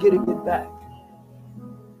you're not getting it back.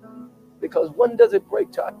 Because when does it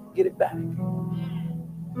break to get it back?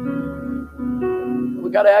 We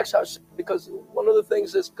got to ask ourselves, because one of the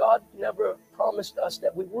things is God never promised us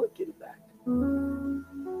that we would get it back.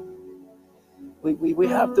 We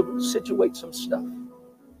have to situate some stuff.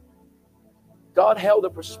 God held a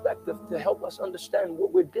perspective to help us understand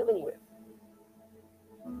what we're dealing with.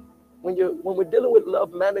 When we're dealing with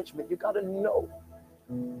love management, you got to know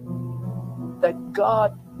that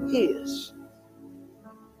God is.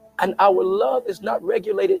 And our love is not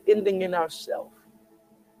regulated ending in ourselves.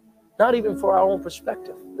 Not even for our own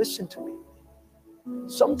perspective. Listen to me.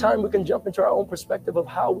 Sometimes we can jump into our own perspective of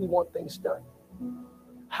how we want things done.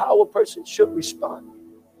 How a person should respond.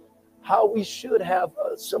 How we should have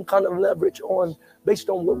some kind of leverage on based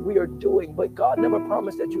on what we are doing. But God never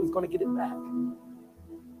promised that you was going to get it back.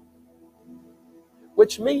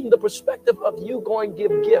 Which means the perspective of you going to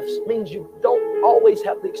give gifts means you don't always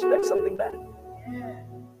have to expect something back.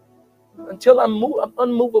 Until I'm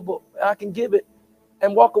unmovable, I can give it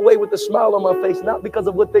and walk away with a smile on my face, not because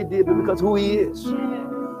of what they did, but because of who he is.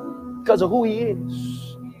 Because of who he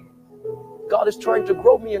is. God is trying to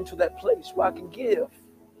grow me into that place where I can give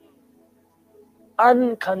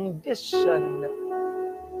unconditioned.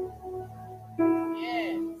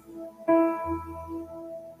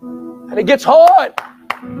 And it gets hard.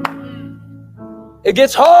 It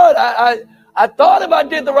gets hard. I thought if I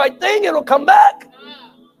did the right thing, it'll come back.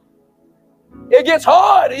 It gets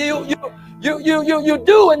hard. You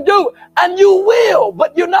do and do, and you will,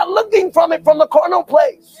 but you're not looking from it from the carnal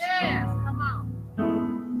place. Yes, come on.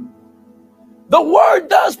 The word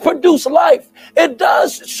does produce life. It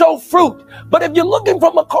does show fruit. But if you're looking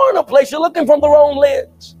from a carnal place, you're looking from the wrong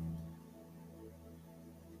lens.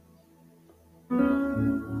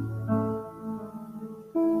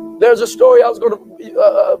 There's a story. I was going to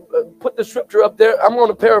put the scripture up there. I'm going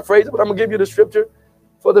to paraphrase it, but I'm going to give you the scripture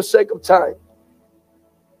for the sake of time.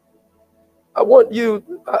 I'm going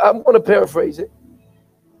to paraphrase it.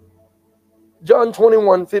 John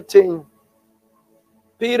 21:15.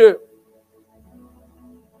 Peter,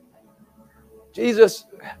 Jesus,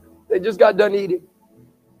 they just got done eating.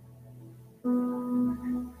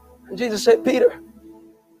 And Jesus said, Peter,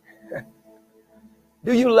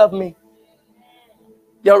 do you love me?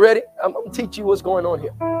 Y'all ready? I'm going to teach you what's going on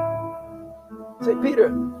here. Say, Peter,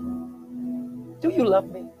 do you love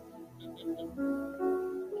me?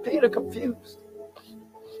 Peter confused.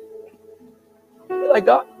 Like,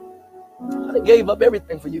 God, I done gave up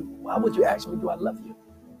everything for you. Why would you ask me, do I love you?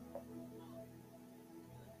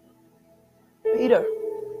 Peter.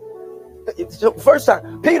 So first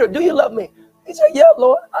time, Peter, do you love me? He said, yeah,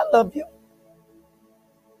 Lord, I love you.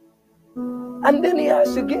 And then he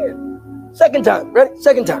asked again. Second time, ready?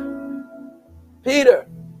 Second time. Peter,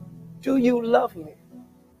 do you love me?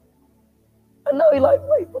 And now he's like,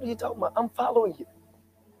 wait, what are you talking about? I'm following you.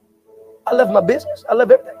 I left my business. I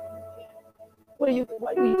left everything. Why are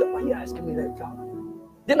you asking me that, God?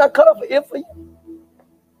 Didn't I cut off an ear for you?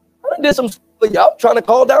 I done did some stuff for you. I'm trying to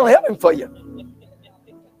call down heaven for you.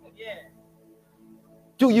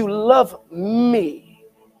 Do you love me?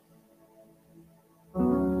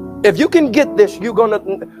 If you can get this, you're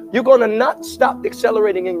gonna not stop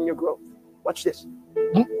accelerating in your growth. Watch this.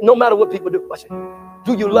 No matter what people do, watch it.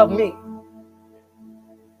 Do you love me?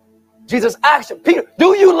 Jesus asked him, Peter,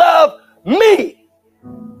 do you love me?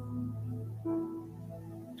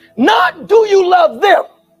 Not do you love them?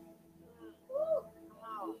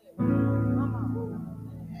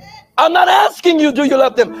 I'm not asking you, do you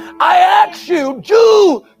love them? I ask you,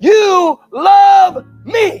 do you love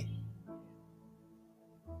me?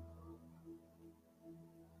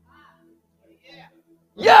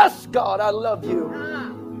 Yes, God, I love you.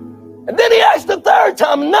 And then he asked the third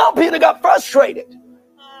time, and now Peter got frustrated.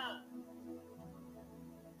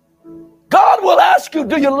 God will ask you,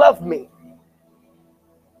 do you love me?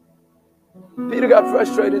 Peter got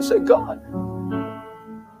frustrated and said, God,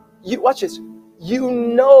 you watch this. You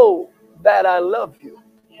know that I love you.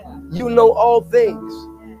 You know all things.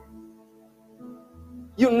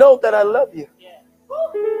 You know that I love you.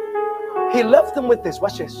 He left them with this.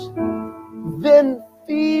 Watch this. Then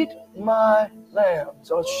feed my lambs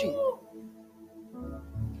or sheep.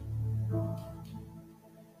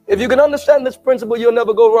 If you can understand this principle, you'll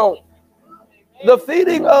never go wrong. The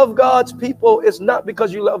feeding of God's people is not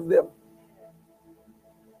because you love them.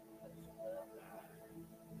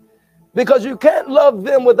 Because you can't love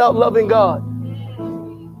them without loving God.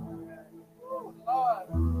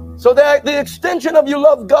 So the extension of you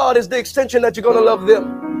love God is the extension that you're going to love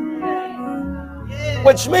them.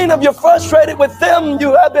 Which means if you're frustrated with them,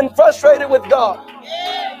 you have been frustrated with God.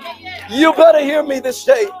 You better hear me this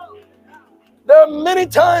day. There are many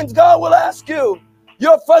times God will ask you,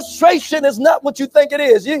 your frustration is not what you think it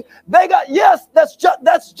is. Yes, that's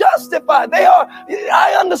justified.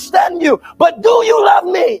 I understand you, but do you love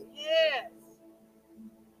me?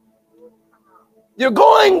 You're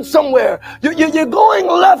going somewhere. You're going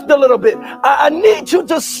left a little bit. I need you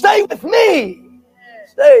to stay with me.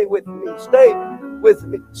 Stay with me. Stay with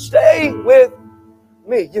me. Stay with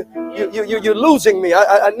me. You're losing me.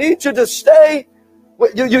 I need you to stay.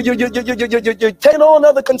 You take on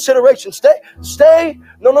other consideration. Stay.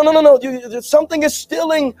 No. Something is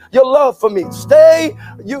stealing your love for me. Stay.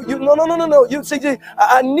 No. You see,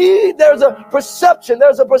 there's a perception,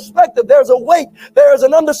 there's a perspective, there's a weight, there is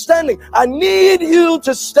an understanding. I need you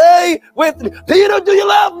to stay with me. Peter, do you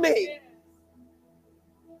love me?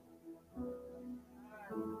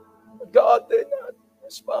 God, they're not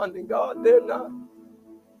responding. God, they're not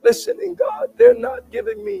listening. God, they're not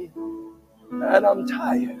giving me. And I'm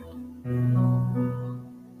tired.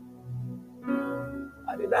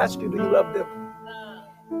 I didn't ask you, do you love them?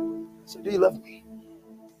 I said, do you love me?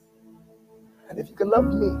 And if you can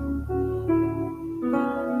love me,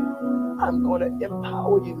 I'm going to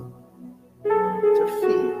empower you to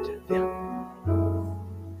feed them.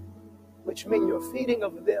 Which means your feeding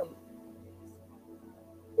of them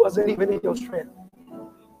wasn't even in your strength.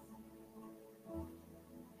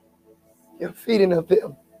 Your feeding of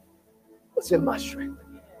them was in my strength.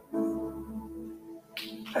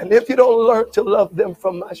 And if you don't learn to love them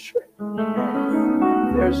from my strength,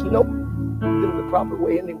 there's no in the proper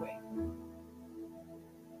way anyway.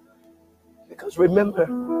 Because remember,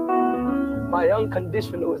 my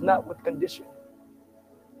unconditional is not with condition.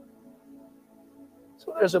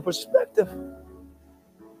 So there's a perspective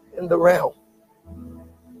in the realm.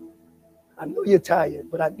 I know you're tired,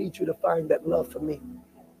 but I need you to find that love for me.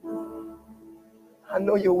 I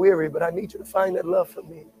know you're weary, but I need you to find that love for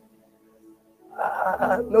me.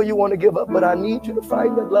 I know you want to give up, but I need you to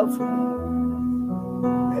find that love for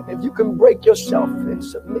me. And if you can break yourself and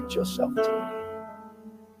submit yourself to me,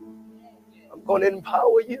 I'm going to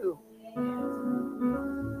empower you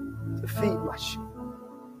to feed my sheep.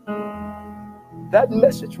 That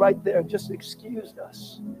message right there just excused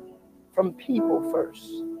us from people first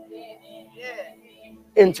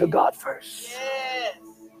into God first.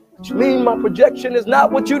 Which means my projection is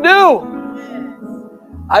not what you do.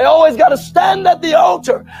 I always got to stand at the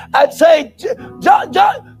altar and say, John,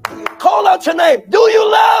 call out your name. Do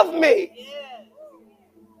you love me?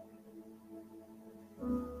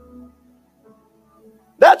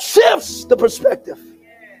 That shifts the perspective.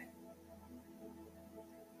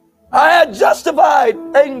 I had justified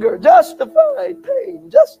anger, justified pain,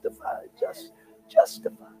 justified.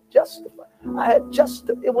 I had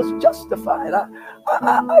it was justified.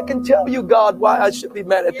 I can tell you, God, why I should be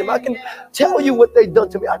mad at them. I can tell you what they've done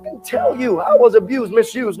to me. I can tell you I was abused,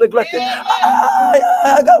 misused, neglected. Wait,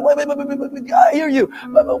 I hear you.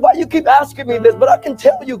 But why you keep asking me this? But I can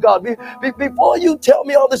tell you, God, before you tell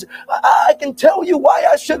me all this, I can tell you why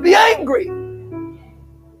I should be angry.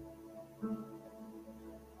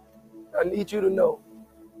 I need you to know,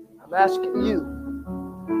 I'm asking you,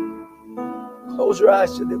 close your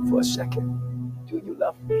eyes to them for a second. Do you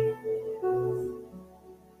love me?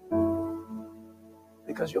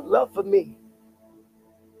 Because your love for me,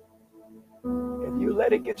 if you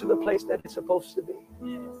let it get to the place that it's supposed to be,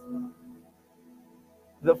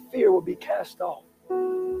 the fear will be cast off.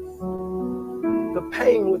 The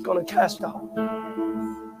pain was going to cast off.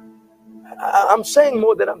 I'm saying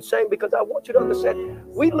more than I'm saying because I want you to understand.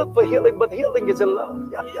 We look for healing, but healing is in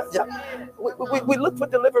love. We look for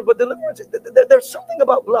deliverance, but deliverance, there's something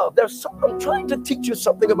about love. I'm trying to teach you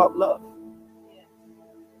something about love.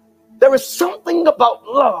 There is something about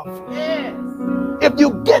love. If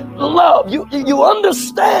you get love, you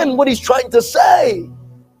understand what he's trying to say.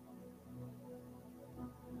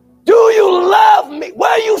 Do you love me?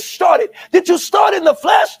 Where you started? Did you start in the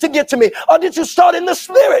flesh to get to me? Or did you start in the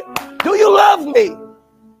spirit? Do you love me?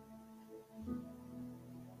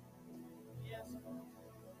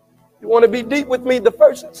 You want to be deep with me? The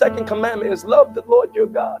first and second commandment is love the Lord your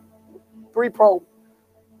God. 3-pronged.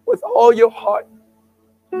 With all your heart.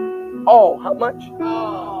 All. How much?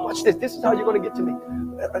 Watch this. This is how you're going to get to me.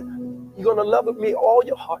 You're going to love me all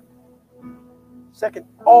your heart. Second,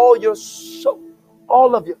 all your soul.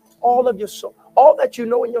 All of your soul. All that you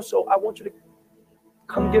know in your soul, I want you to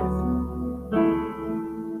come give it.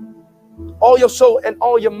 All your soul and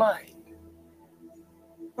all your mind.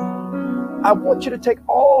 I want you to take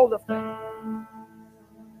all of that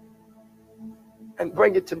and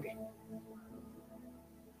bring it to me.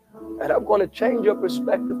 And I'm going to change your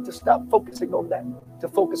perspective to stop focusing on that, to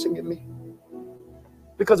focusing in me.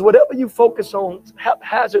 Because whatever you focus on,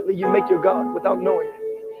 haphazardly, you make your God without knowing it.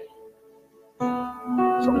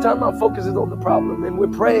 Sometimes our focus is on the problem, and we're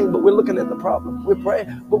praying, but we're looking at the problem. We're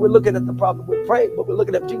praying, but we're looking at the problem. We're praying, but we're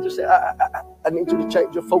looking at Jesus. Said, I need you to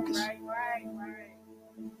change your focus.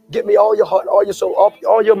 Give me all your heart, all your soul,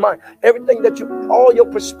 all your mind, everything that all your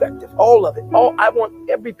perspective, all of it. I want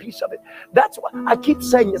every piece of it. That's why I keep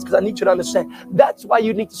saying this, because I need you to understand. That's why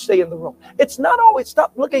you need to stay in the room. It's not always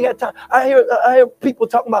stop looking at time. I hear people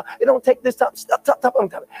talking about it don't take this time. Stop.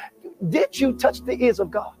 Did you touch the ears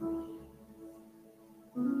of God?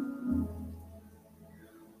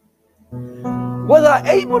 Was I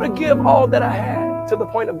able to give all that I had to the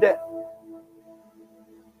point of death?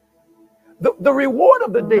 The reward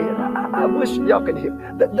of the dead, I wish y'all could hear.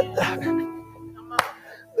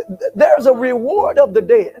 There's a reward of the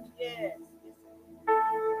dead.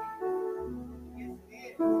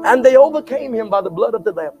 And they overcame him by the blood of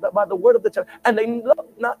the Lamb, by the word of the tongue, and they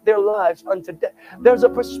loved not their lives unto death. There's a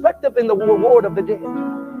perspective in the reward of the dead.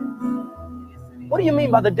 What do you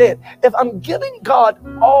mean by the dead? If I'm giving God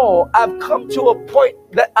all, I've come to a point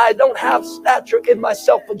that I don't have stature in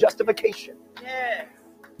myself for justification.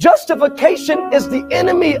 Justification is the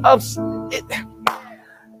enemy of it.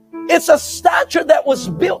 It's a stature that was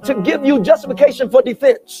built to give you justification for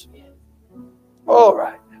defense. All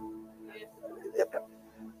right.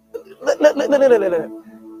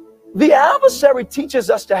 The adversary teaches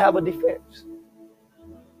us to have a defense.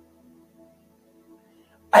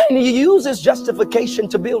 And he uses justification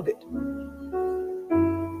to build it.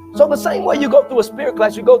 So the same way you go through a spirit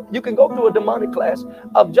class, you can go through a demonic class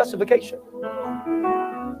of justification.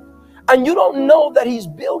 And you don't know that he's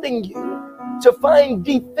building you to find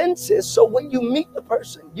defenses. So when you meet the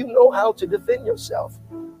person, you know how to defend yourself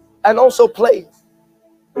and also play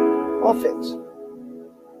offense.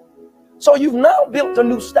 So you've now built a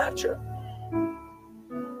new stature.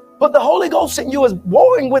 But the Holy Ghost in you is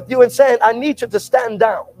warring with you and saying, I need you to stand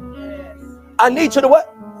down. I need you to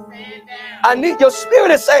what? Stand down. I need your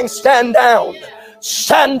spirit is saying, stand down.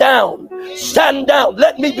 Stand down. Stand down.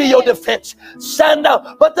 Let me be your defense. Stand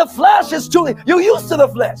down. But the flesh is too, you're used to the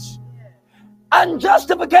flesh. And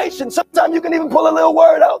justification, sometimes you can even pull a little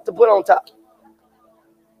word out to put on top.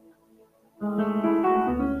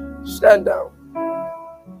 Stand down.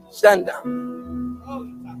 Stand down.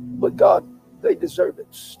 But God, they deserve it.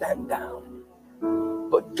 Stand down.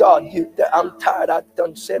 But God, I'm tired. I've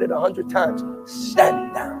done said it 100 times.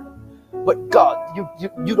 Stand down. But God,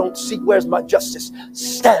 you don't see where's my justice.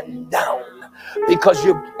 Stand down. because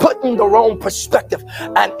you're putting the wrong perspective.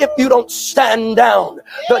 And if you don't stand down,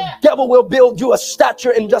 the devil will build you a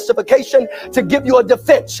stature in justification to give you a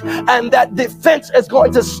defense. And that defense is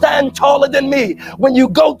going to stand taller than me. When you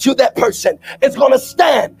go to that person, it's going to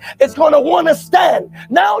stand. It's going to want to stand.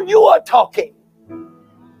 Now you are talking.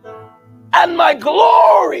 And my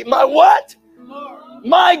glory, my what?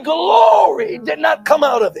 My glory did not come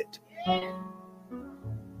out of it.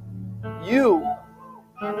 You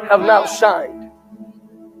have now shined.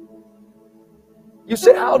 You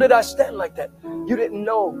said, how did I stand like that? You didn't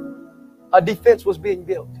know a defense was being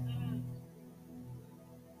built.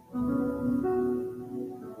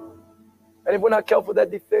 And if we're not careful, that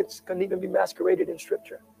defense can even be masqueraded in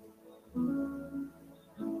Scripture.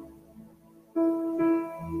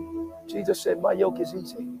 Jesus said, my yoke is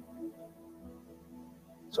easy.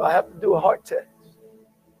 So I have to do a heart test.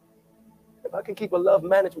 If I can keep a love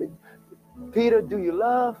management. Peter, do you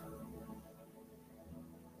love?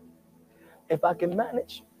 If I can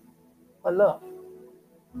manage my love,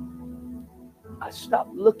 I stop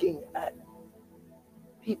looking at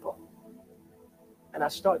people and I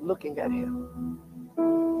start looking at him.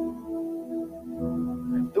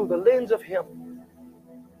 And through the lens of him,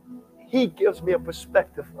 he gives me a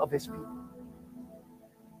perspective of his people.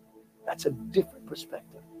 That's a different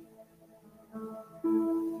perspective.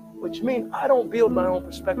 Which means I don't build my own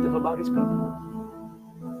perspective about his people.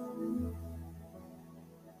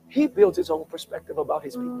 He builds his own perspective about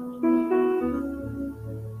his people.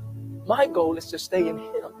 My goal is to stay in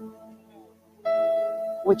him.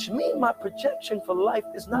 Which means my projection for life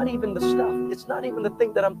is not even the stuff. It's not even the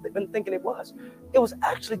thing that I've been thinking it was. It was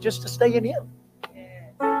actually just to stay in him.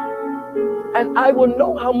 And I will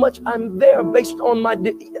know how much I'm there based on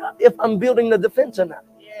if I'm building the defense or not.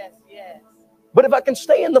 Yes, yes. But if I can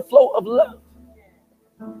stay in the flow of love.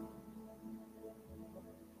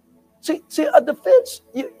 See, a defense,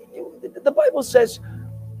 the Bible says,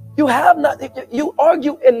 you have not, you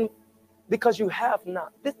argue because you have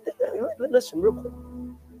not. Listen real quick.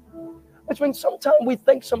 Which means sometimes we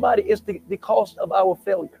think somebody is the cost of our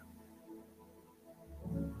failure.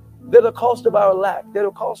 They're the cost of our lack. They're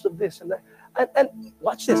the cost of this and that. And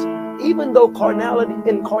watch this. Even though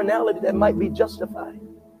in carnality that might be justified,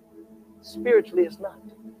 spiritually it's not.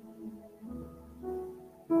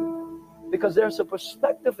 Because there's a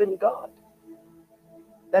perspective in God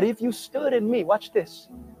that if you stood in me, watch this,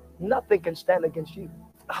 nothing can stand against you.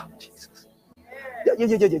 Oh, Jesus. Yeah.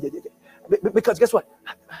 Because guess what?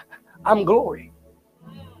 I'm glory.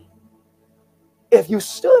 If you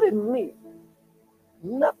stood in me,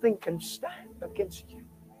 nothing can stand against you.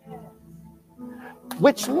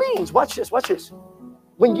 Which means, watch this.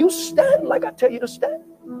 When you stand like I tell you to stand,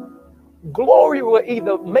 glory will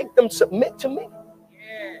either make them submit to me,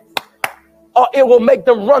 or it will make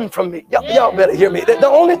them run from me. Y'all better hear me. The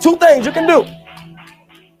only two things you can do.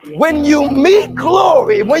 When you meet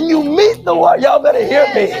glory, when you meet the one, y'all better hear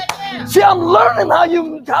me. See, I'm learning how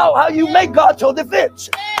you make God your defense.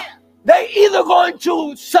 They either going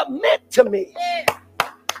to submit to me,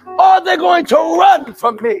 or they're going to run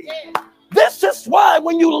from me. This is why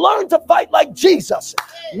when you learn to fight like Jesus,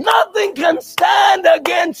 nothing can stand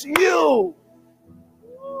against you.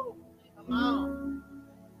 Come on.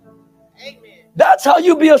 Amen. That's how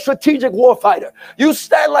you be a strategic warfighter. You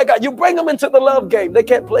stand like God. You bring them into the love game. They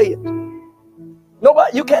can't play it.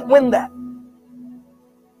 Nobody, you can't win that.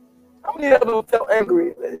 How many of them felt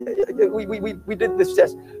angry? We did this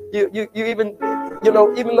test. You even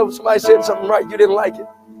though somebody said something right, you didn't like it.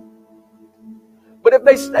 But if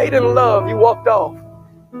they stayed in love, you walked off.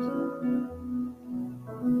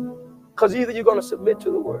 Because either you're going to submit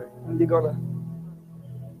to the word, or you're going to.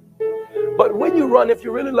 But when you run, if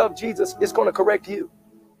you really love Jesus, it's going to correct you.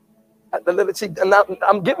 See, now,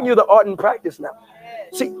 I'm giving you the art and practice now.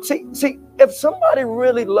 See, if somebody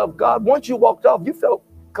really loved God, once you walked off, you felt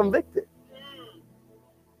convicted.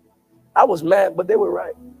 I was mad, but they were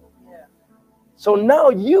right. So now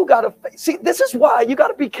you got to see, this is why you got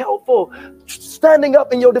to be careful standing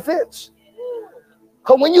up in your defense.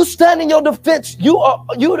 Because when you stand in your defense, you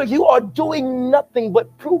are doing nothing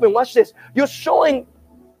but proving. Watch this. You're showing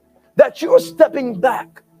that you're stepping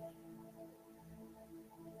back.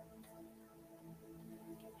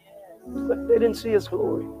 But they didn't see his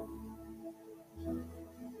glory.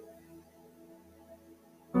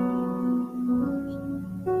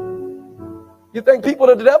 You think people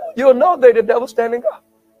are the devil? You'll know they're the devil standing up.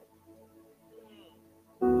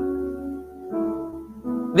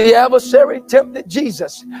 The adversary tempted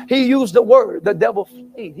Jesus. He used the word, the devil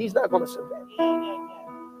flee. He's not going to submit.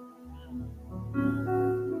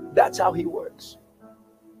 That's how he works.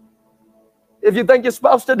 If you think your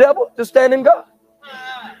spouse the devil, just stand in God.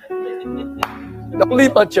 Don't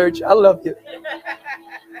leave my church. I love you.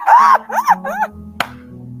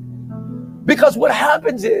 Because what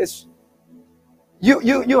happens is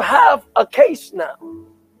you have a case now.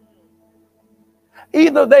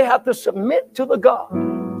 Either they have to submit to the God,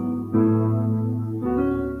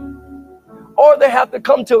 or they have to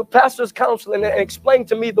come to a pastor's counseling and explain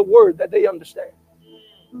to me the word that they understand.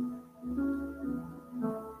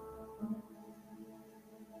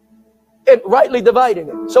 And rightly dividing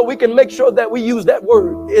it, so we can make sure that we use that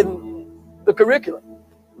word in the curriculum.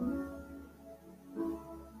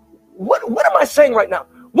 What am I saying right now?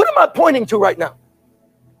 What am I pointing to right now?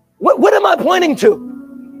 What am I pointing to?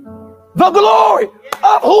 The glory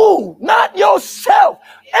of who? Not yourself.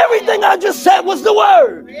 Everything I just said was the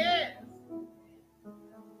word.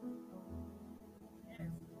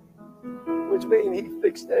 Which means he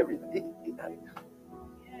fixed everything.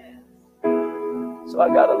 So I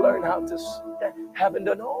got to learn how to stand. Haven't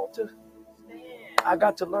done all to. I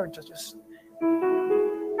got to learn to just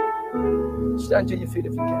stand to your feet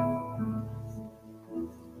if you can.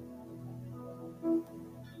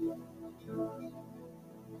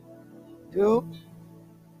 Do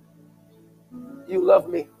you love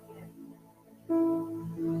me?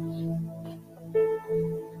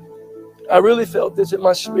 I really felt this in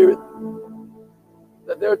my spirit,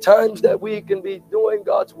 that there are times that we can be doing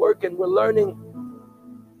God's work and we're learning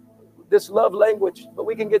this love language, but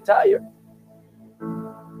we can get tired,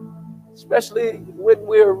 especially when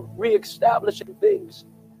we're reestablishing things,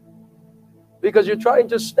 because you're trying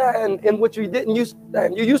to stand in what you didn't used to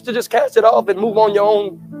stand. You used to just cast it off and move on your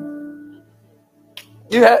own.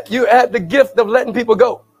 You had the gift of letting people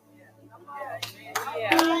go.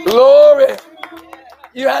 Glory.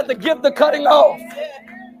 You had the gift of cutting off.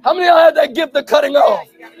 How many of y'all had that gift of cutting off?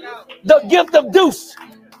 The gift of deuce.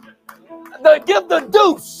 The gift of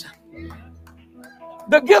deuce.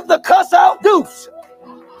 The gift of cuss out, deuce.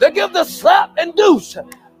 The gift of slap and deuce.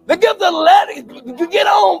 The gift of let you get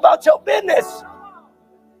on about your business.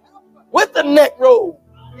 With the neck roll.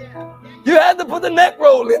 You had to put the neck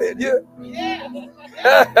roll in it.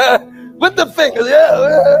 With the fingers.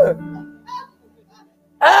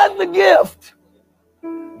 And the gift.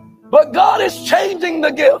 But God is changing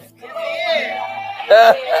the gift.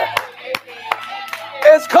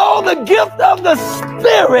 It's called the gift of the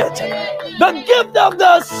Spirit. The gift of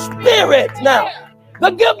the Spirit now.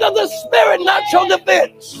 The gift of the Spirit, not your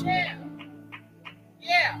defense.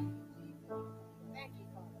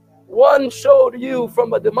 One showed you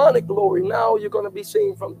from a demonic glory. Now you're going to be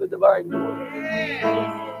seen from the divine glory.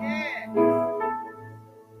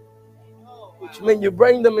 Which means you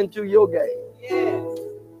bring them into your game.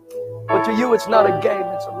 But to you, it's not a game,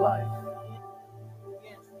 it's a life.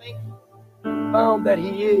 Found that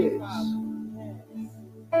he is.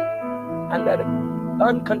 And that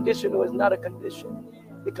unconditional is not a condition,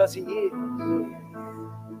 because he is.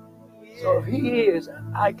 So if he is,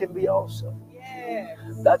 I can be also.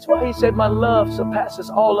 That's why he said, my love surpasses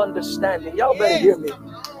all understanding. Y'all better hear me.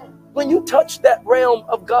 When you touch that realm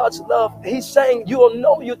of God's love, he's saying you will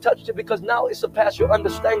know you touched it, because now it surpasses your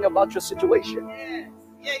understanding about your situation.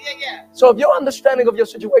 So if your understanding of your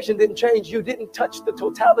situation didn't change, you didn't touch the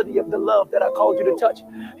totality of the love that I called you to touch.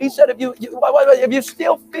 He said, if you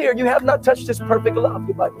still fear, you have not touched this perfect love,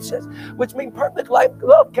 the Bible says, which means perfect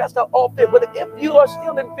love casts out all fear. But if you are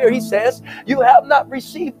still in fear, he says, you have not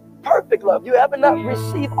received perfect love. You haven't not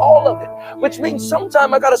received all of it, which means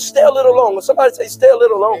sometime I got to stay a little longer. Somebody say, stay a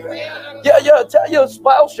little longer. Yeah. Tell your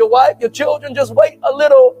spouse, your wife, your children, just wait a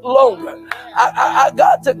little longer. I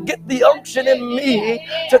got to get the unction in me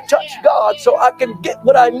to touch God so I can get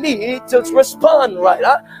what I need to respond right.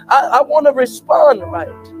 I want to respond right.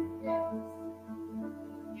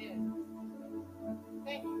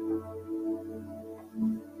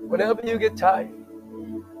 Whenever you get tired,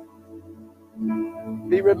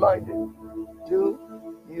 be reminded, do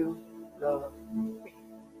you love me?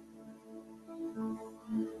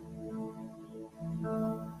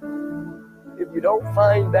 If you don't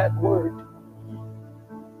find that word,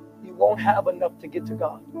 you won't have enough to get to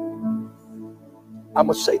God. I'm going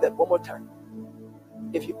to say that one more time.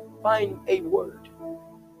 If you find a word,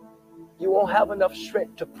 you won't have enough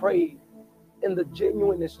strength to pray in the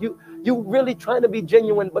genuineness. You really trying to be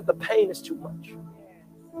genuine, but the pain is too much.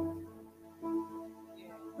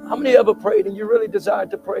 How many ever prayed and you really desired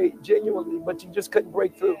to pray genuinely, but you just couldn't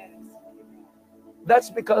break through? That's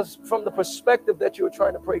because from the perspective that you were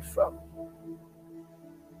trying to pray from.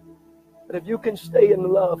 But if you can stay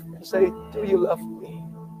in love and say, do you love me?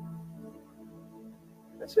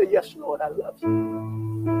 And say, yes, Lord, I love you.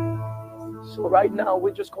 So right now,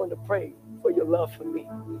 we're just going to pray for your love for me.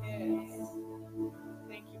 Yes.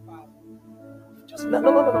 Thank you, Father. Just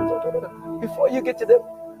no. Before you get to them,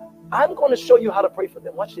 I'm going to show you how to pray for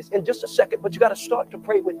them. Watch this in just a second, but you got to start to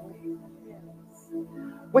pray with me.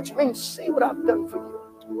 Which means see what I've done for you.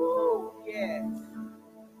 Woo. Yes.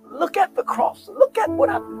 Look at the cross. Look at what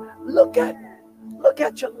I've look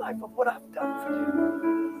at your life of what I've done for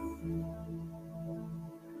you.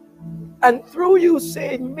 And through you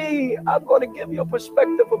seeing me, I'm going to give you a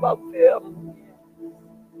perspective about them.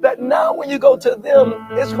 That now when you go to them,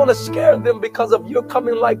 it's going to scare them because of you're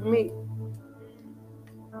coming like me.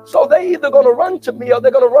 So they're either going to run to me or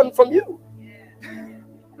they're going to run from you.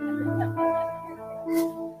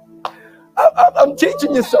 I'm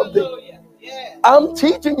teaching you something. I'm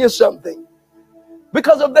teaching you something.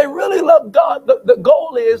 Because if they really love God, the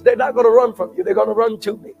goal is they're not going to run from you. They're going to run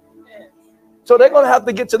to me. So they're going to have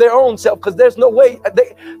to get to their own self because there's no way.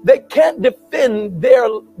 They can't defend their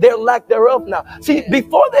lack thereof now. See,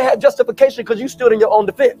 before they had justification because you stood in your own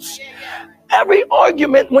defense. Every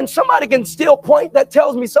argument, when somebody can still point, that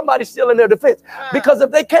tells me somebody's still in their defense. Because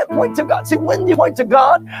if they can't point to God, see, when you point to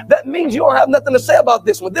God, that means you don't have nothing to say about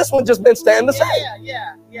this one. This one just been staying the same.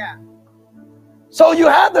 Yeah. So you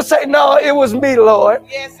had to say, no, it was me, Lord.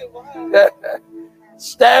 Yes, it was.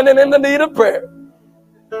 Standing in the need of prayer.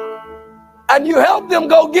 And you help them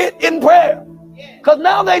go get in prayer. Because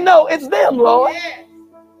now they know it's them, Lord. Yes.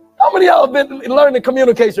 How many of y'all have been learning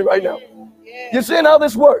communication right now? Yes. You seeing how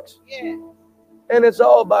this works? Yes. And it's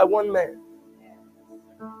all by one man,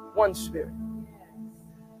 one spirit,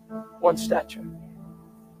 one stature.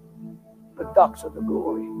 The doxa, the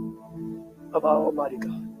glory of our Almighty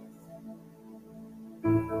God.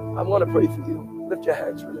 I want to pray for you. Lift your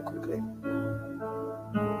hands really quickly.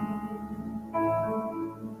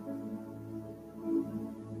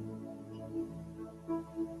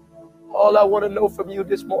 All I want to know from you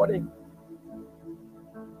this morning,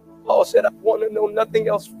 Paul said, I want to know nothing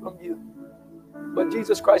else from you but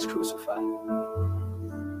Jesus Christ crucified.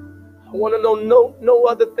 I want to know no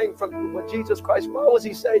other thing from you but Jesus Christ. Why was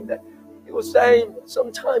he saying that? He was saying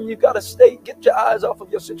sometimes you got to get your eyes off of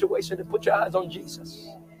your situation and put your eyes on Jesus.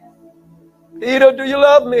 Peter, do you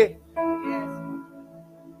love me?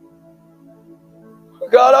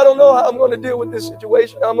 God, I don't know how I'm going to deal with this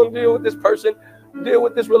situation. I'm going to deal with this person, deal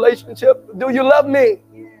with this relationship. Do you love me?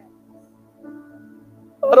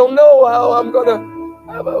 I don't know how I'm going to.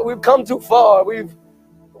 We've come too far. We've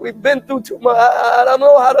been through too much. I don't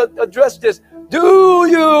know how to address this. Do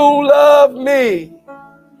you love me?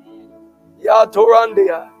 Ya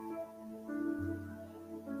Torandia.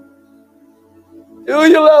 Do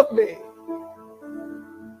you love me?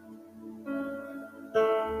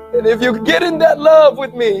 And if you get in that love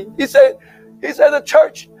with me, he said the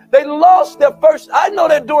church, they lost their first. I know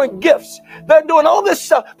they're doing gifts. They're doing all this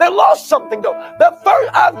stuff. They lost something though.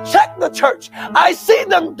 I've checked the church. I see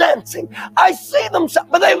them dancing. I see them,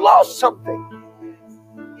 but they lost something.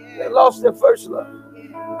 They lost their first love.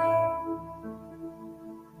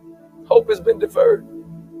 Hope has been deferred.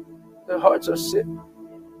 Their hearts are sick.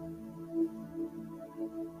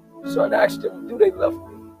 Son asked them, do they love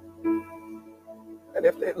me? And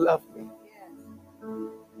if they love me,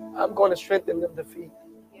 I'm going to strengthen them to feed.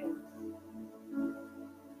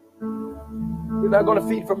 You're not going to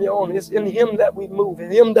feed from your own. It's in him that we move,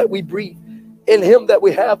 in him that we breathe, in him that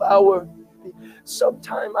we have our.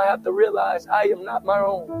 Sometime I have to realize I am not my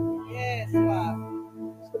own. Yes, Father.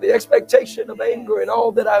 So the expectation of anger and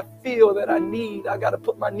all that I feel that I need, I got to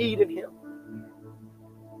put my need in him.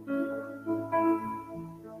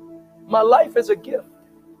 My life is a gift.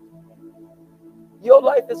 Your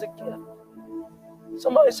life is a gift.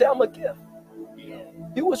 Somebody say, I'm a gift.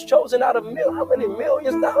 You was chosen out of how many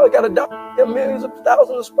millions? Now I got millions of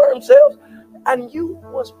thousands of sperm cells. And you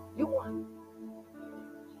won.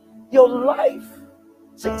 Your life.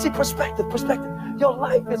 See, perspective. Your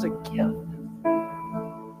life is a gift.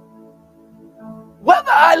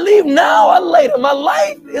 Whether I leave now or later, my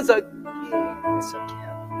life is a gift.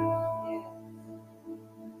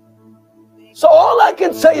 So all I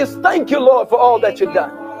can say is thank you, Lord, for all that you've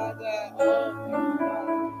done.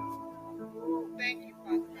 Thank you,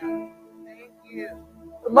 Father God. Thank you.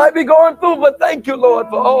 I might be going through, but thank you, Lord,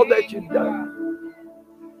 for all that you've done.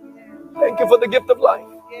 Thank you for the gift of life.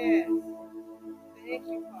 Yes. Thank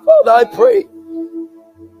you, Father, I pray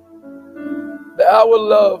that our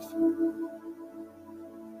love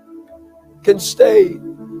can stay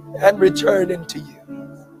and return into you.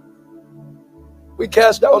 We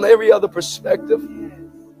cast down every other perspective,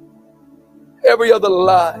 every other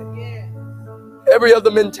lie, every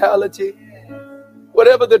other mentality,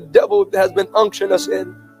 whatever the devil has been unctioning us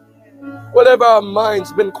in. Whatever our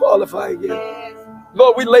mind's been qualifying in. Yes.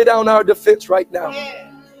 Lord, we lay down our defense right now. Yes.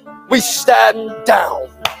 We stand down.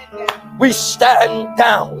 We stand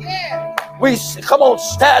down. Come on,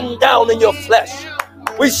 stand down in your flesh.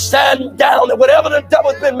 We stand down, and whatever the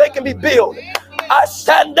devil's been making me build, I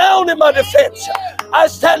stand down in my defense. I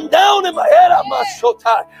stand down in my head.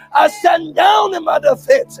 I stand down in my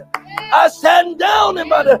defense. I stand down in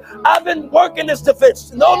my I've been working this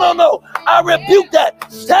defense. No. I rebuke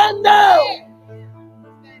that. Stand down.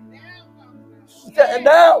 Stand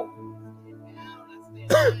down.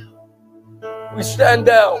 We stand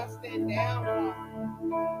down.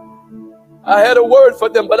 I had a word for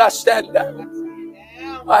them, but I stand down.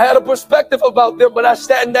 I had a perspective about them, but I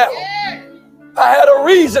stand down. I had a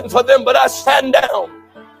reason for them, but I stand down.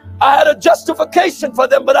 I had a justification for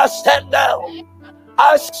them, but I stand down.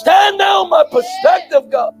 I stand down my perspective,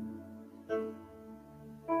 God.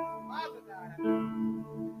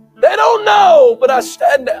 They don't know, but I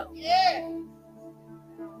stand down.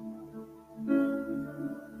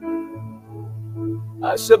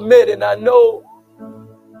 I submit, and I know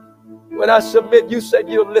when I submit, you said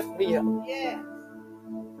you'll lift me up.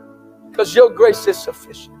 Because your grace is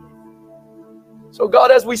sufficient. So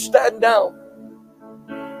God, as we stand down,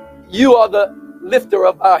 you are the lifter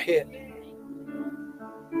of our head.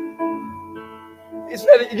 He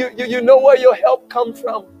said, you know where your help comes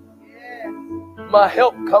from? My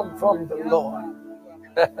help comes from the Lord.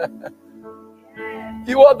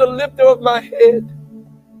 You are the lifter of my head.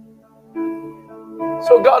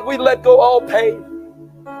 So God, we let go all pain,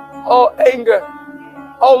 all anger,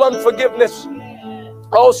 all unforgiveness,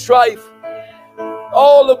 all strife,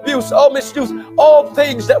 all abuse, all misuse, all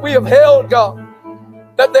things that we have held, God,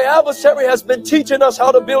 that the adversary has been teaching us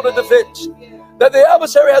how to build a defense, that the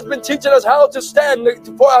adversary has been teaching us how to stand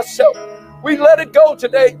for ourselves. We let it go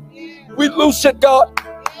today. We loose it, God.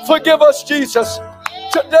 Forgive us, Jesus.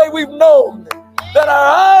 Today we've known that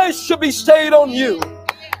our eyes should be stayed on you,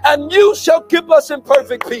 and you shall keep us in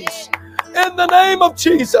perfect peace. In the name of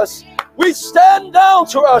Jesus, we stand down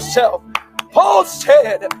to ourselves. Paul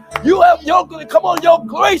said, your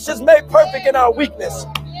grace is made perfect in our weakness.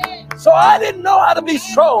 So I didn't know how to be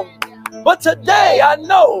strong, but today I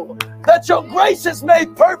know that your grace is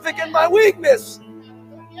made perfect in my weakness.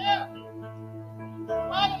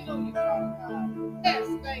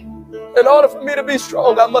 In order for me to be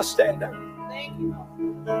strong, I must stand down.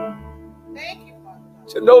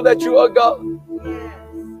 To know that you are God.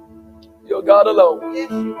 You're God alone.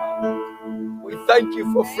 We thank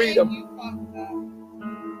you for freedom.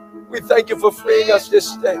 We thank you for freeing us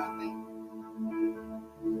this day.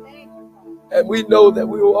 And we know that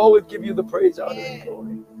we will always give you the praise, honor, and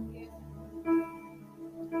glory.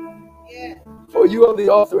 For you are the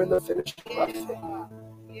author and the finisher of our faith.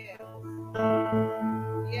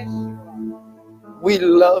 We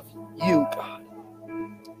love you, God.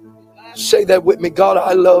 Say that with me. God,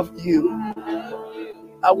 I love you.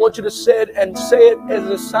 I want you to say it, and say it as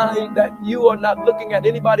a sign that you are not looking at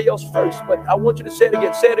anybody else first. But I want you to say it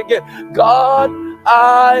again. Say it again. God,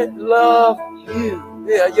 I love you.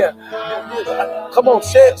 Yeah. Come on,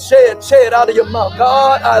 say it out of your mouth.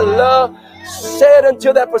 God, I love. Say it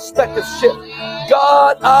until that perspective shift.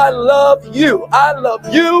 God, I love you. I love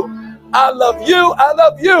you. I love you. I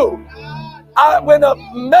love you. I went up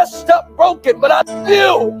messed up, broken, but I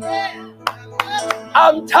feel.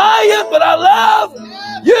 I'm tired, but I love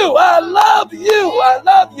you. I love you. I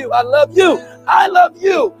love you. I love you. I love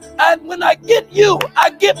you. And when I get you, I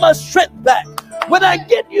get my strength back. When I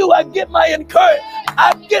get you, I get my encouragement.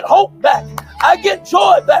 I get hope back. I get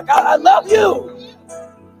joy back. I love you.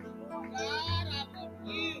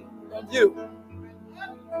 Love you.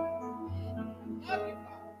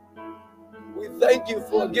 We thank you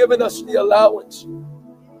for giving us the allowance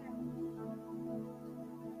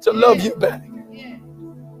to love you back.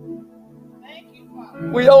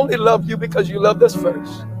 We only love you because you loved us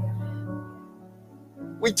first.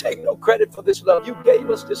 We take no credit for this love. You gave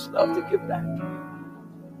us this love to give back.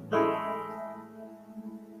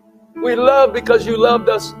 We love because you loved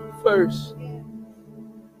us first.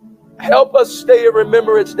 Help us stay in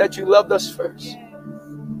remembrance that you loved us first.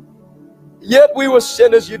 Yet we were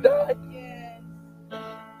sinners, you died.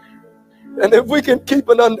 And if we can keep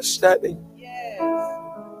an understanding,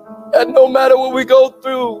 and no matter what we go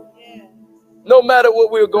through, no matter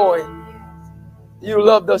what we're going, you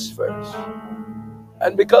loved us first.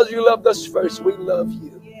 And because you loved us first, we love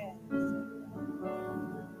you.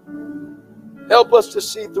 Help us to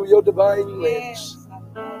see through your divine lens.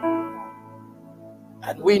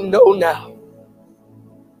 And we know now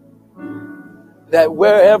that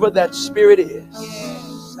wherever that spirit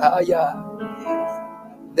is,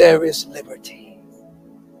 there is liberty.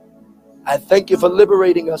 I thank you for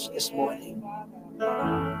liberating us this morning.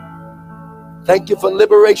 Thank you for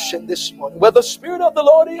liberation this morning. Where the Spirit of the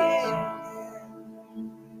Lord is,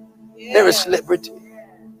 there is liberty.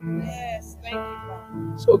 Yes, thank you,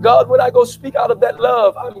 Father. So God, when I go speak out of that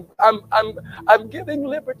love, I'm giving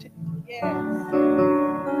liberty. Yes.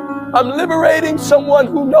 I'm liberating someone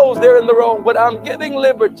who knows they're in the wrong, but I'm giving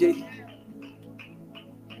liberty.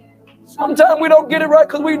 Sometimes we don't get it right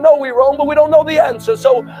because we know we're wrong, but we don't know the answer.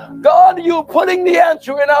 So, God, you're putting the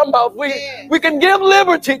answer in our mouth. We can give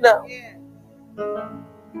liberty now.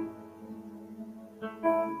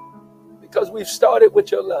 Because we've started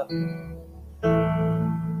with your love.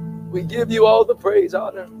 We give you all the praise,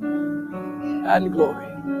 honor, and glory.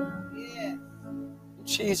 In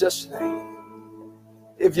Jesus' name.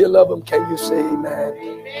 If you love him, can you say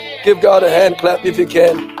amen? Give God a hand clap if you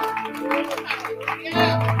can.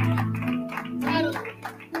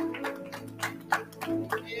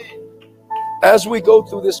 As we go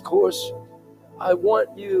through this course, I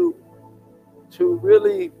want you to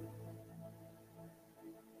really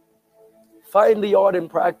find the art and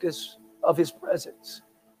practice of his presence.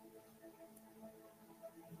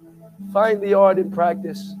 Find the art and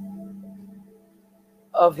practice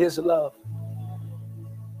of his love.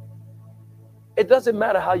 It doesn't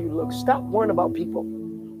matter how you look. Stop worrying about people.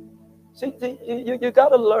 See, you got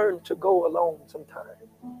to learn to go alone sometimes.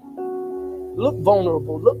 Look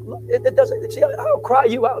vulnerable. Look. It doesn't. See, I'll cry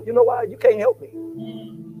you out. You know why? You can't help me.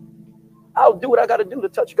 I'll do what I got to do to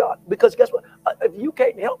touch God. Because guess what? If you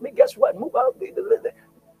can't help me, guess what? Move out.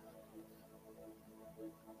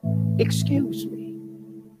 Excuse me.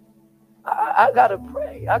 I got to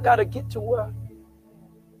pray. I got to get to where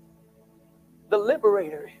the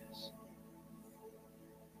liberator is.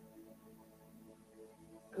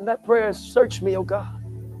 And that prayer is, search me, oh God.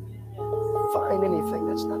 Find anything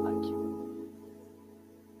that's not like you.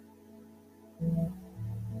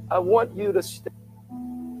 I want you to stay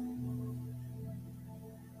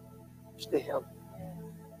to him.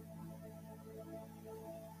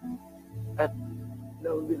 And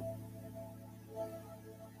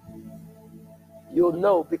you'll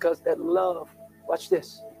know, because that love, watch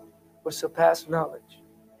this, will surpass knowledge.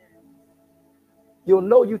 You'll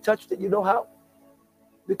know you touched it. You know how?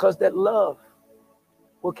 Because that love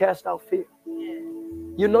will cast out fear.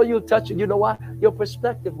 You know you'll touch it. You know why? Your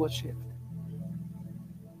perspective will shift.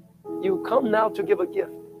 You come now to give a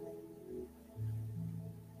gift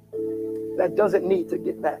that doesn't need to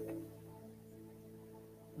get back.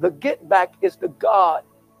 The get back is the God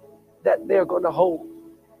that they're going to hold,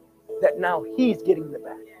 that now he's getting the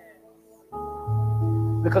back.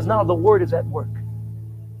 Because now the word is at work.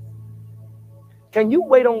 Can you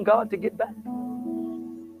wait on God to get back?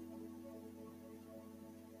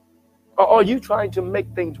 Or are you trying to make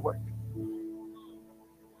things work?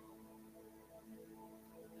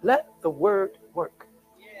 Let the word work.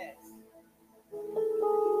 Yes.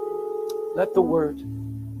 Let the word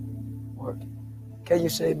work. Can you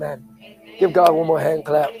say amen? Give God one more hand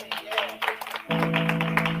clap.